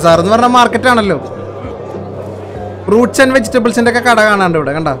കേട്ടോ. ബസാർ എന്ന് പറഞ്ഞ മാർക്കറ്റാണല്ലോ. ഫ്രൂട്ട്സ് ആൻഡ് വെജിറ്റബിൾസിന്റെ ഒക്കെ കട കാണാണ്ട്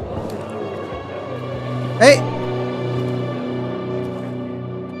ഇവിടെ. കണ്ട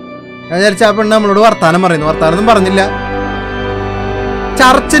ഞാൻ വിചാരിച്ച ആ പെണ്ണ് നമ്മളോട് വർത്താനം പറയുന്നു. വർത്താനൊന്നും പറഞ്ഞില്ല.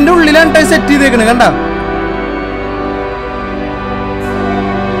 ചർച്ചിന്റെ ഉള്ളിലാണ് സെറ്റ് ചെയ്തേക്കണ്. കണ്ട.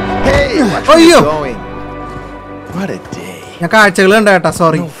 അയ്യോ, ഞാൻ കാഴ്ചകൾ കണ്ട കേട്ടാ.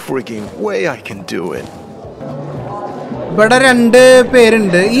 സോറി. ഇവിടെ 2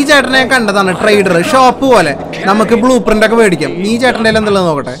 പേരുണ്ട്. ഈ ചേട്ടനെ ഞാൻ കണ്ടതാണ്. ട്രേഡർ ഷോപ്പ് പോലെ നമുക്ക് ബ്ലൂ പ്രിന്റ് ഒക്കെ മേടിക്കാം. ഈ ചേട്ടൻ്റെ എന്തുള്ളത്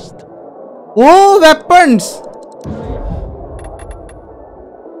നോക്കട്ടെ. ഓ വെപ്പൺസ്.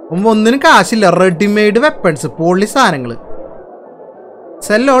 ഒന്നിനും കാശില്ല. റെഡിമെയ്ഡ് വെപ്പൺസ്, പൊള്ളി സാധനങ്ങൾ.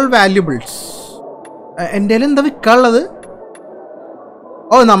 Cell all valuables. എൻ്റെ കയ്യിൽ എന്താ വിൽക്കാനുള്ളത്?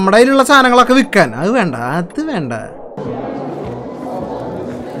 ഓ, നമ്മുടെ കയ്യിലുള്ള സാധനങ്ങളൊക്കെ വിൽക്കാൻ. അത് വേണ്ട.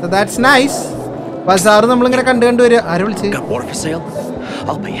 That's nice. ബസാർ നമ്മളിങ്ങനെ കണ്ടു വരിക. ആരെ വിളിച്ച്?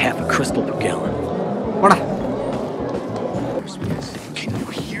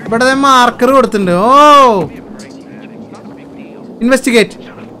 ഇവിടെ മാർക്കർ കൊടുത്തിട്ടുണ്ട്. ഓ, ഇൻവെസ്റ്റിഗേറ്റ്.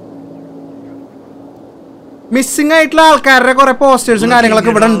 മിസ്സിംഗ് ആയിട്ടുള്ള ആൾക്കാരുടെ കുറെ പോസ്റ്റേഴ്സും കാര്യങ്ങളൊക്കെ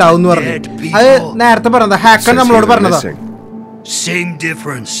ഇവിടെ ഉണ്ടാവും എന്ന് പറഞ്ഞു. അത് നേരത്തെ പറഞ്ഞതാ. ഹാക്കർ നമ്മളോട് പറഞ്ഞതാ.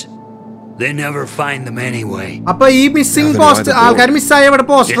 അപ്പൊ ഈ മിസ്സിംഗ് പോസ്റ്റ് ആൾക്കാർ മിസ്സായ ഇവിടെ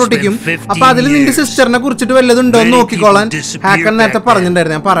പോസ്റ്റർ ഒട്ടിക്കും. അപ്പൊ അതിൽ നിന്റെ സിസ്റ്ററിനെ കുറിച്ചിട്ട് വല്ലതും ഉണ്ടോ എന്ന് നോക്കിക്കോളാൻ ഹാക്കർ നേരത്തെ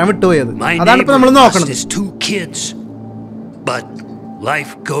പറഞ്ഞിട്ടുണ്ടായിരുന്നു. ഞാൻ പറയാൻ വിട്ടുപോയത്. അതാണ് ഇപ്പൊ നമ്മൾ നോക്കണത്.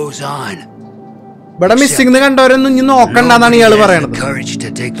 ഇവിടെ മിസ്സിംഗ് കണ്ടവരൊന്നും ഇനി നോക്കണ്ടെന്നാണ് ഇയാള് പറയണത്.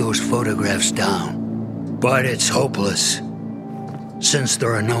 But it's hopeless. Since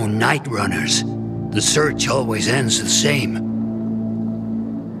there are no night runners, the search always ends the same.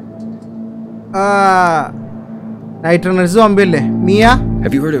 Night runners zombie alle. Mia?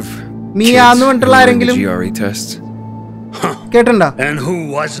 Have you heard of Mia nu vantulla arengelum GRE test? Kettunda? And who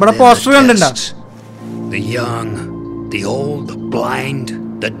was Bada poster kandunda? The young, the old, the blind,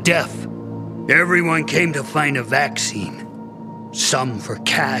 the deaf. Everyone came to find a vaccine. Some for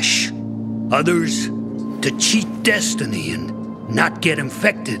cash, others to cheat destiny and not get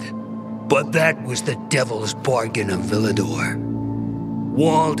infected. But that was the devil's bargain of Villador.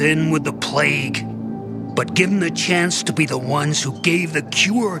 Walled in with the plague, but given the chance to be the ones who gave the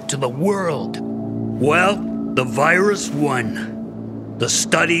cure to the world. Well, the virus won. The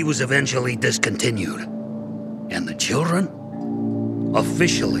study was eventually discontinued. And the children?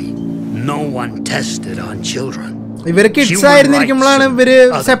 Officially, no one tested on children. ഇവര് kids ആയിരുന്നിരിക്കുമ്പോഴാണ് ഇവര്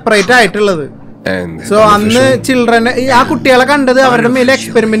separate ആയിട്ടുള്ളത്. So അന്ന് ചിൽഡ്രനെ ആ കുട്ടികളെ കണ്ടത് അവരുടെ മേലെ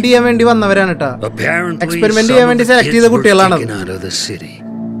experiment ചെയ്യാൻ വേണ്ടി വന്നവരാണ് കേട്ടോ. എക്സ്പെരിമെന്റ് ചെയ്യാൻ വേണ്ടി സെലക്ട് ചെയ്ത കുട്ടികളാണ്.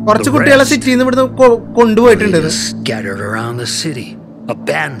 കുറച്ച് കുട്ടികളെ സിറ്റിയിൽ നിന്ന് ഇവിടുന്ന് കൊണ്ടുപോയിട്ടുണ്ട്.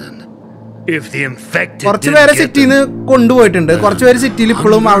 കുറച്ച് പേരെ സിറ്റിയിൽ നിന്ന് കൊണ്ടുപോയിട്ടുണ്ട്. കുറച്ച് പേര് സിറ്റിയിൽ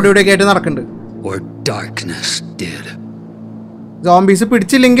ഇപ്പോഴും അവിടെ ഇവിടെയൊക്കെ ആയിട്ട് നടക്കുന്നുണ്ട്. സോംബീസ്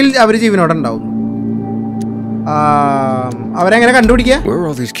പിടിച്ചില്ലെങ്കിൽ അവര് ജീവനോടെ ഉണ്ടാവും. അവരെങ്ങനെ കണ്ടുപിടിക്കുക?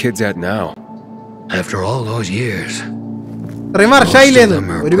 After all those years, ഇത്രയും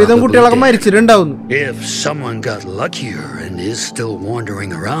വർഷമായില്ലേന്ന് ഒരുവിധം കുട്ടികളൊക്കെ മരിച്ചിട്ടുണ്ടാവുന്നു. If someone got luckier and is still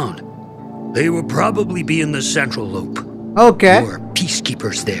wandering around, they would probably be in the central loop. Okay. There are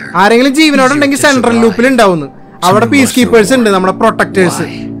peacekeepers there. ആരെങ്കിലും ജീവനോടെ ഉണ്ടെങ്കിൽ സെൻട്രൽ ലൂപ്പിൽ ഉണ്ടാവുന്നു. അവിടെ പീസ് കീപ്പേഴ്സ് ഉണ്ട്, നമ്മുടെ പ്രൊട്ടക്ടേഴ്സ്.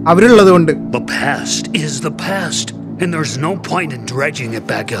 അവരുള്ളത് കൊണ്ട്. The past is the past, and there's no point in dredging it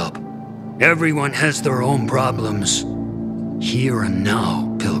back up. Everyone has their own problems. Here and now,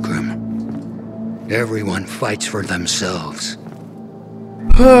 Pilgrim. Everyone fights for themselves.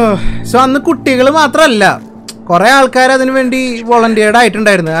 So അന്ന് കുട്ടികൾ മാത്രമല്ല, കുറെ ആൾക്കാർ അതിനു വേണ്ടി വോളണ്ടിയർഡ്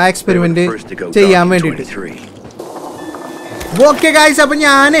ആയിട്ടുണ്ടായിരുന്നു ആ എക്സ്പെരിമെന്റ് ചെയ്യാൻ വേണ്ടിയിട്ട്. ഓക്കെ ഗൈസ്, അപ്പൊ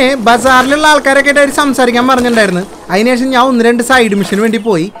ഞാൻ ബസാറിലുള്ള ആൾക്കാരൊക്കെ ആയിട്ട് സംസാരിക്കാൻ പറഞ്ഞിട്ടുണ്ടായിരുന്നു. അതിനുശേഷം ഞാൻ 1-2 സൈഡ് മിഷന് വേണ്ടി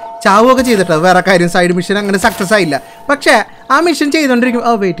പോയി ചാവുകയൊക്കെ ചെയ്തിട്ട്. വേറെ കാര്യം, സൈഡ് മിഷൻ അങ്ങനെ സക്സസ് ആയില്ല. പക്ഷേ ആ മിഷൻ ചെയ്തുകൊണ്ടിരിക്കും.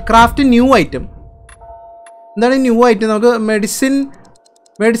 Wait, craft new item. എന്താണ് ന്യൂ ഐറ്റം? നമുക്ക് മെഡിസിൻ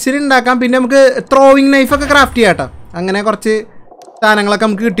ഉണ്ടാക്കാം. പിന്നെ നമുക്ക് ത്രോയിങ് നൈഫൊക്കെ ക്രാഫ്റ്റ് ചെയ്യാം കേട്ടോ. അങ്ങനെ കുറച്ച് സാധനങ്ങളൊക്കെ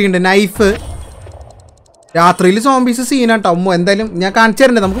നമുക്ക് കിട്ടിയിട്ടുണ്ട്. നൈഫ്. രാത്രിയിൽ സോംബീസ് സീനാട്ടോ. എന്തായാലും ഞാൻ കാണിച്ചു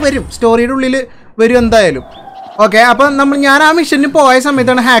തരണ്ടേ, നമുക്ക് വരും, സ്റ്റോറിയുടെ ഉള്ളിൽ വരും എന്തായാലും. ഓക്കെ, അപ്പം ഞാൻ ആ മിഷന് പോയ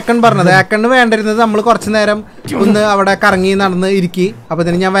സമയത്താണ് ഹാക്കൺ പറഞ്ഞത്. ഹാക്കണ് വേണ്ടിരുന്നത് നമ്മൾ കുറച്ച് നേരം ഒന്ന് അവിടെ കറങ്ങി നടന്ന് ഇരിക്കി. അപ്പോൾ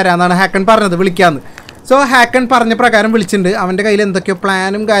തന്നെ ഞാൻ വരാമെന്നാണ് ഹാക്കൺ പറഞ്ഞത്, വിളിക്കാമെന്ന്. സോ ഹാക്കൺ പറഞ്ഞ പ്രകാരം വിളിച്ചിട്ടുണ്ട്. അവൻ്റെ കയ്യിൽ എന്തൊക്കെയോ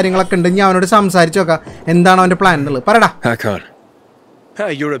പ്ലാനും കാര്യങ്ങളൊക്കെ ഉണ്ട്. ഞാൻ അവനോട് സംസാരിച്ചു നോക്കാം എന്താണ് അവൻ്റെ പ്ലാൻ എന്നുള്ളത്. പറയടാ.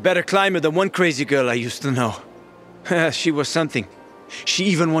 You're a better climber than one crazy girl I used to know. She was something. She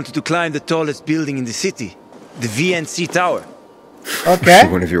even wanted to climb the tallest building in the city, the VNC Tower. Okay,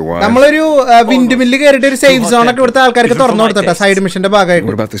 നമ്മളൊരു wind mill കയറിയിട്ട് ഒരു safe zone ഒക്കെ ഇവിടുത്തെ ആൾക്കാർക്ക് തുറന്നു കൊടുത്തിട്ട side മിഷന്റെ ഭാഗമായിട്ട്.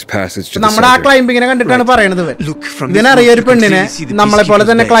 നമ്മുടെ ആ ക്ലൈംബിങ്ങിനെ കണ്ടിട്ടാണ് പറയണത്. ഇതിനറിയ ഒരു പെണ്ണിനെ നമ്മളെ പോലെ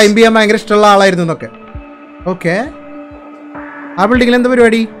തന്നെ ക്ലൈംബ് ചെയ്യാൻ ഭയങ്കര ഇഷ്ടമുള്ള ആളായിരുന്നു എന്നൊക്കെ. ഓക്കെ, ആ ബിൽഡിങ്ങിൽ എന്താ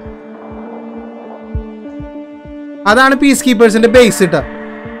പരിപാടി? അതാണ് പീസ് കീപ്പേഴ്സിന്റെ ബേസ് കേട്ടോ.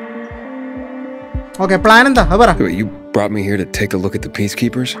 ഓക്കെ, പ്ലാൻ എന്താ അത് പറ.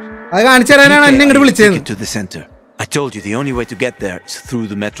 അത് കാണിച്ചു തരാനാണ് എന്നെ ഇങ്ങോട്ട് വിളിച്ചത്. I told you the only way to get there is through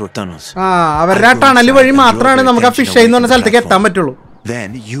the metro tunnels. അവരുടെ ആ ടണൽ വഴി മാത്രമാണ് നമുക്ക് ആ ഫിഷ് എന്ന് പറഞ്ഞ സ്ഥലത്തേക്ക് എത്താൻ പറ്റുള്ളൂ. Then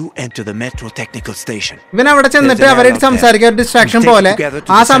you enter the metro technical station. ഇവൻ അവിടെ ചെന്നിട്ട് അവരായിട്ട് സംസാരിക്കാൻ ഡിസ്ട്രാക്ഷൻ പോലെ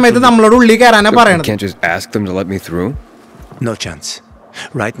ആ സമയത്ത് നമ്മളോട് ഉള്ളിൽ കയറാനാ പറയണത്. No chance.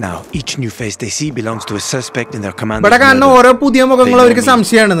 Right now, each new face they see belongs to a suspect in their commander. ഇവിടെ കാണുന്ന ഓരോ പുതിയ മുഖങ്ങൾ അവർക്ക്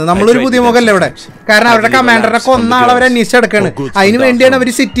സംശയമാണെന്ന്. നമ്മളൊരു പുതിയ മുഖമല്ല ഇവിടെ. കാരണം അവരുടെ കമാൻഡറിനെ കൊന്ന ആളെ അവർ അന്വേഷിച്ചെടുക്കാണ്. അതിന് വേണ്ടിയാണ് അവർ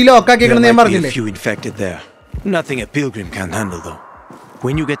സിറ്റി ലോക്കാക്കിയെന്ന് ഞാൻ പറഞ്ഞില്ലേ. Nothing a pilgrim can handle, though.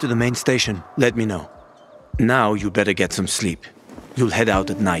 When you get to the main station, let me know. Now you better get some sleep. You'll head out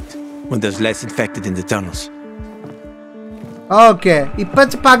at night, when there's less infected in the tunnels. Okay. ഇപ്പൊ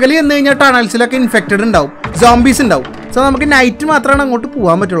പകല് എന്ന് കഴിഞ്ഞാൽ ടണൽസിലൊക്കെ infected ഉണ്ടാവും, zombies ഉണ്ടാവും. So നമുക്ക് night മാത്രമാണ് അങ്ങോട്ട്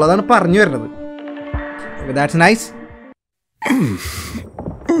പോകാൻ പറ്റുള്ളൂ. അതാണ് പറഞ്ഞു വരുന്നത്. That's nice.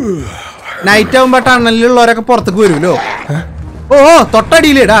 നൈറ്റ് ആവുമ്പോ ടണലിലുള്ളവരൊക്കെ പുറത്തേക്ക് വരുമല്ലോ. ഓ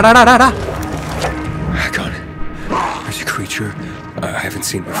തൊട്ടടിയിലേ ഡാ.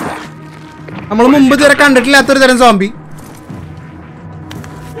 നമ്മൾ മുമ്പ് ഇതുവരെ കണ്ടിട്ടില്ലാത്തൊരു തരം zombie.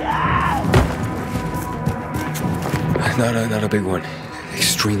 Not a big one.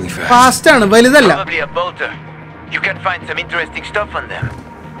 Extremely fast. Fast ആണ്, വലുതല്ല. Probably a bolter. You can find some interesting stuff on them.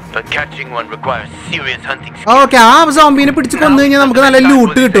 But catching one requires serious hunting skills. Okay, ആ സോംബിനെ പിടിച്ച് കൊന്നു കഴിഞ്ഞാൽ നമുക്ക് നല്ല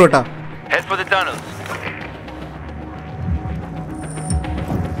ലൂട്ട് കിട്ടും കേട്ടോ. Head for the tunnels.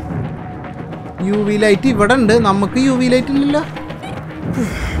 UV light ഇവിടെ ഉണ്ട്. നമുക്ക് UV ലൈറ്റ് ഇല്ലല്ലോ.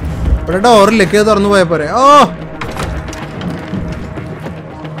 ഇവിടെ ഡോറിലേക്ക് തുറന്നു പോയ പോരെ. ഓ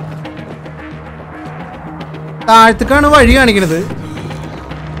താഴത്തേക്കാണ് വഴി കാണിക്കണത്.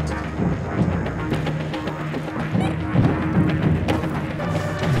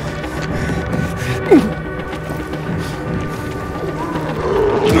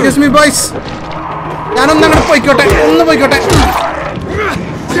 ഞാനൊന്നങ്ങോട്ട് പോയിക്കോട്ടെ, ഒന്ന് പോയിക്കോട്ടെ.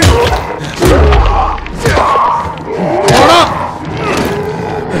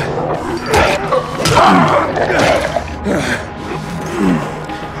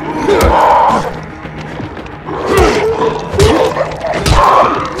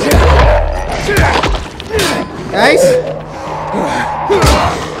 Guys,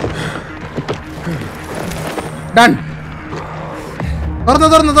 done.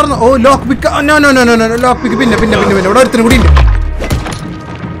 തുറന്നു. ഓ ലോക്ക് പിക്ക്. നോ ലോക്ക് പിക്ക്. പിന്നെ ഇവിടെ ഒരുത്തിനും കൂടി ഉണ്ട്.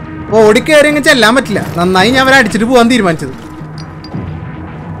 ഓടിക്കയറി അങ്ങ് ചെല്ലാൻ പറ്റില്ല. നന്നായി ഞാൻ അവരെ അടിച്ചിട്ട് പോകാൻ തീരുമാനിച്ചത്.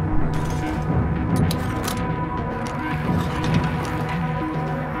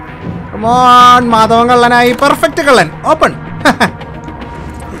 മാധവൻ കള്ളനായി. പെർഫെക്റ്റ് കള്ളൻ. ഓപ്പൺ.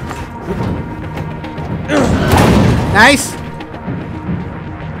 നൈസ്.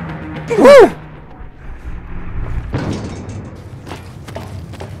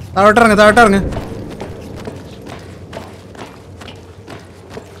 താഴോട്ടിറങ്ങ്.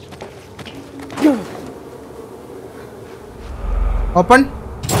 ഓപ്പൺ.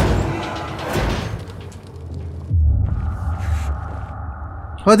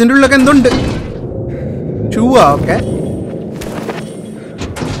 അതിൻ്റെ ഉള്ളിലൊക്കെ എന്തുണ്ട്? ഷൂവാ. ഓക്കെ,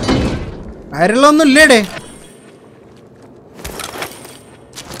 വയറുള്ളൊന്നും ഇല്ലേടേ.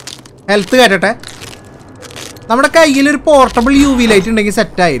 ഹെൽത്ത് കയറ്റട്ടെ. നമ്മുടെ കയ്യിലൊരു പോർട്ടബിൾ UV ലൈറ്റ് ഉണ്ടെങ്കിൽ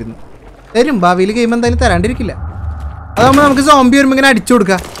സെറ്റായിരുന്നു. തരും, ഭാവിയിൽ ഗെയിം എന്തായാലും തരാണ്ടിരിക്കില്ല. അതാകുമ്പോൾ നമുക്ക് സോംബി വരുമ്പോൾ ഇങ്ങനെ അടിച്ചു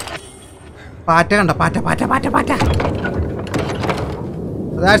കൊടുക്കാം. പാറ്റ കണ്ട, പാറ്റ പാറ്റ പാറ്റ പാറ്റ.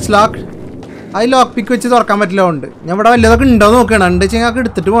 That's locked. അത് ലോക്ക് പിക്ക് വെച്ച് തുറക്കാൻ പറ്റില്ല. ഉണ്ട് ഞാൻ ഇവിടെ വല്ലതൊക്കെ ഉണ്ടോ നോക്കണം. ഉണ്ട് വെച്ചാൽ ഞങ്ങൾക്ക്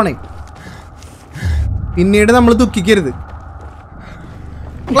എടുത്തിട്ട് പോണേ. പിന്നീട് നമ്മൾ ദുഃഖിക്കരുത്.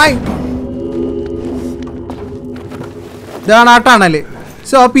 ഇതാണ് ആ ടണല്.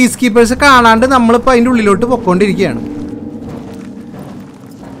 സോ പീസ് കീപ്പേഴ്സ് കാണാണ്ട് നമ്മളിപ്പോൾ അതിൻ്റെ ഉള്ളിലോട്ട് പൊക്കോണ്ടിരിക്കുകയാണ്.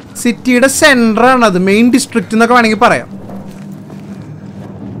 സിറ്റിയുടെ സെൻറ്ററാണ് അത്, മെയിൻ ഡിസ്ട്രിക്റ്റ് എന്നൊക്കെ വേണമെങ്കിൽ പറയാം.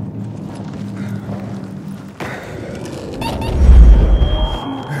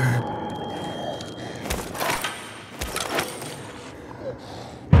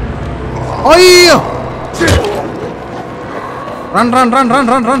 അയ്യോ, run.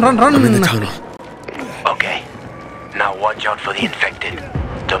 I'm in the tunnel. Okay. Now watch out for the infected.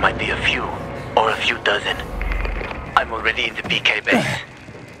 There might be a few, or a few dozen. I'm already in the PK base.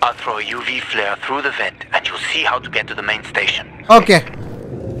 I'll throw a UV flare through the vent, and you'll see how to get to the main station. Okay.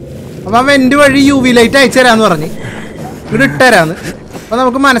 അപ്പം went വഴി UV light അയച്ചു തരാമെന്ന് പറഞ്ഞ് ഇവിടെ ഇട്ടുതരാന്ന്. അപ്പം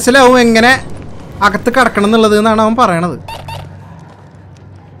നമുക്ക് മനസ്സിലാവും എങ്ങനെ അകത്ത് കിടക്കണം എന്നുള്ളത് എന്നാണ് അവൻ പറയണത്.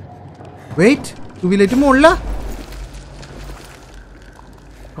 Wait, UV light മുകളിലാ?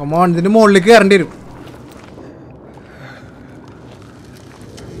 കമോൺ, ഇതിൻ്റെ മുകളിലേക്ക് കയറേണ്ടി വരും.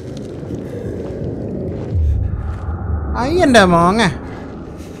 അയ്യൻ്റെ മോങ്ങ,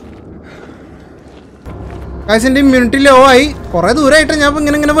 കാശിൻ്റെ ഇമ്മ്യൂണിറ്റി ലോ ആയി. കുറേ ദൂരമായിട്ട് ഞാൻ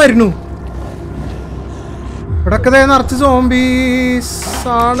ഇങ്ങനെ ഇങ്ങനെ വരുന്നു. ഇവിടൊക്കെ നിറച്ച് സോംബീസ്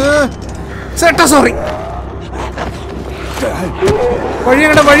ആണ്. ചേട്ടാ സോറി,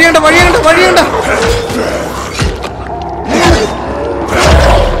 വഴിയുണ്ട്.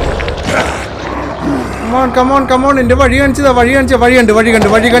 കമോൺ എന്റെ വഴി കാണിച്ചതാ. വഴി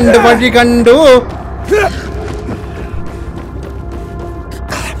കണ്ടു.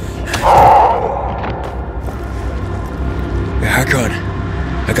 Hack on.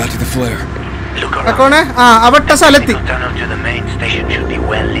 I got to the flare. Look അക്കോണെ അവട്ട സ്ഥലത്തി. The tunnel to the main station should be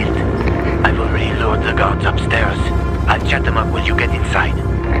well lit. I've already lured the guards upstairs. I'll chat them up when you get inside.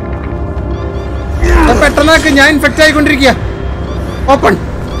 പെട്ടെന്നാക്ക്, ഞാൻ infect ആയിക്കൊണ്ടിരിക്കുക. Open.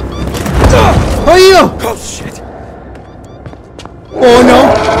 അയ്യോ, oh no,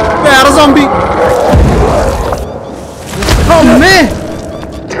 വേറെ zombie. അമ്മേ,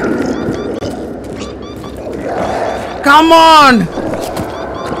 come on.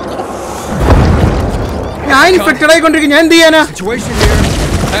 ഞാൻ infected ആയിക്കൊണ്ടിരിക്കുക. ഞാൻ എന്ത് ചെയ്യാനാ?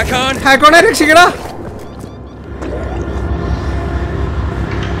 ഹാക്കോണെ രക്ഷിക്കടാ.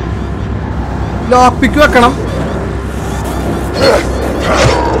 Lock പിക്ക് വെക്കണം.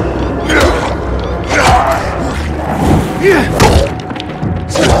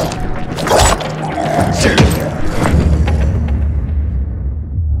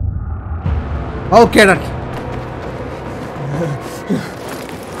 Okay done.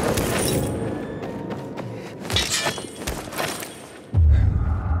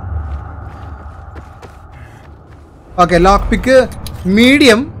 Okay, lock പിക്ക്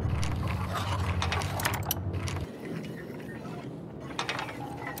medium.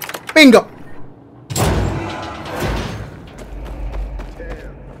 Bingo.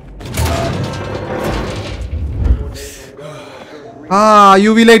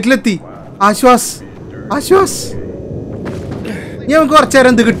 UV ലൈറ്റിലെത്തി. Aswas. ഇനി നമുക്ക് കുറച്ചു നേരം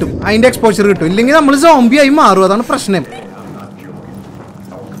എന്ത് കിട്ടും, അതിന്റെ എക്സ്പോഷർ കിട്ടും. ഇല്ലെങ്കിൽ നമ്മൾ സോംബി ആയി മാറും. അതാണ് പ്രശ്നം.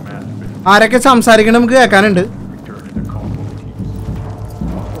 ആരൊക്കെ സംസാരിക്കണം നമുക്ക് കേൾക്കാനുണ്ട്.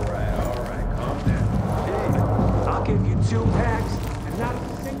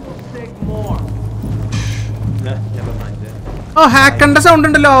 ഓ, ഹാക്കന്റെ സൗണ്ട്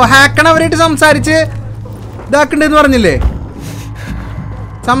ഉണ്ടല്ലോ. ഹാക്കൺ അവരായിട്ട് സംസാരിച്ച് ഇതാക്കണ്ടെന്ന് പറഞ്ഞില്ലേ?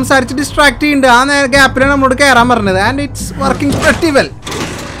 സംസാരിച്ച് ഡിസ്ട്രാക്ട് ചെയ്യുന്നുണ്ട്. ആ നേരെ ഗ്യാപ്പിലാണ് നമ്മളോട് കയറാൻ പറഞ്ഞത്. And it's working pretty well.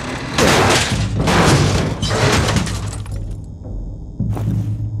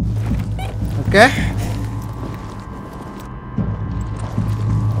 Okay,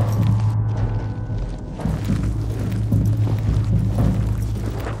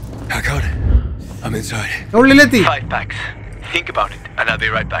 Hack on. I'm inside. ഉള്ളിലെത്തി. 5 packs. Think about it, and I'll be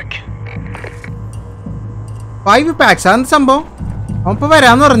right back. 5 packs. അതെന്ത് സംഭവം? അവൻ ഇപ്പൊ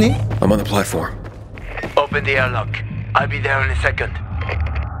വരാന്ന് പറഞ്ഞ്. I'm on the platform. Open the airlock. I'll be there in a second.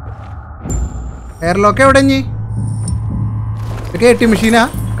 Airlock എവിടെ ഇനി? ATM മെഷീനാ?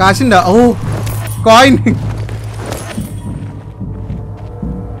 കാശുണ്ടാ? ഓ, coin.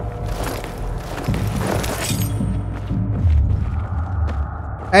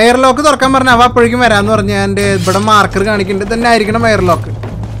 Airlock തുറക്കാൻ പറഞ്ഞ അവ അപ്പോഴേക്കും വരാന്ന് പറഞ്ഞ. എൻ്റെ ഇവിടെ മാർക്കർ കാണിക്കുന്നുണ്ട്. തന്നെ ആയിരിക്കണം എയർലോക്ക്.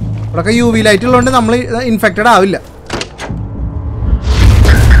 ഇവിടെയൊക്കെ UV ലൈറ്റ് ഉള്ളതുകൊണ്ട് നമ്മൾ ഇൻഫെക്റ്റഡ് ആവില്ല.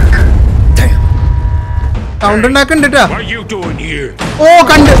 സൗണ്ട് ഉണ്ടാക്കുന്നുണ്ട് കേട്ടോ. ഓ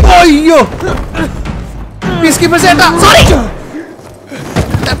കണ്ട്. അയ്യോ പീസ് കീപ്പേഴ്സ് ചേട്ടാ, സോറി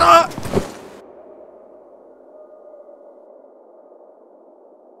ചേട്ടാ.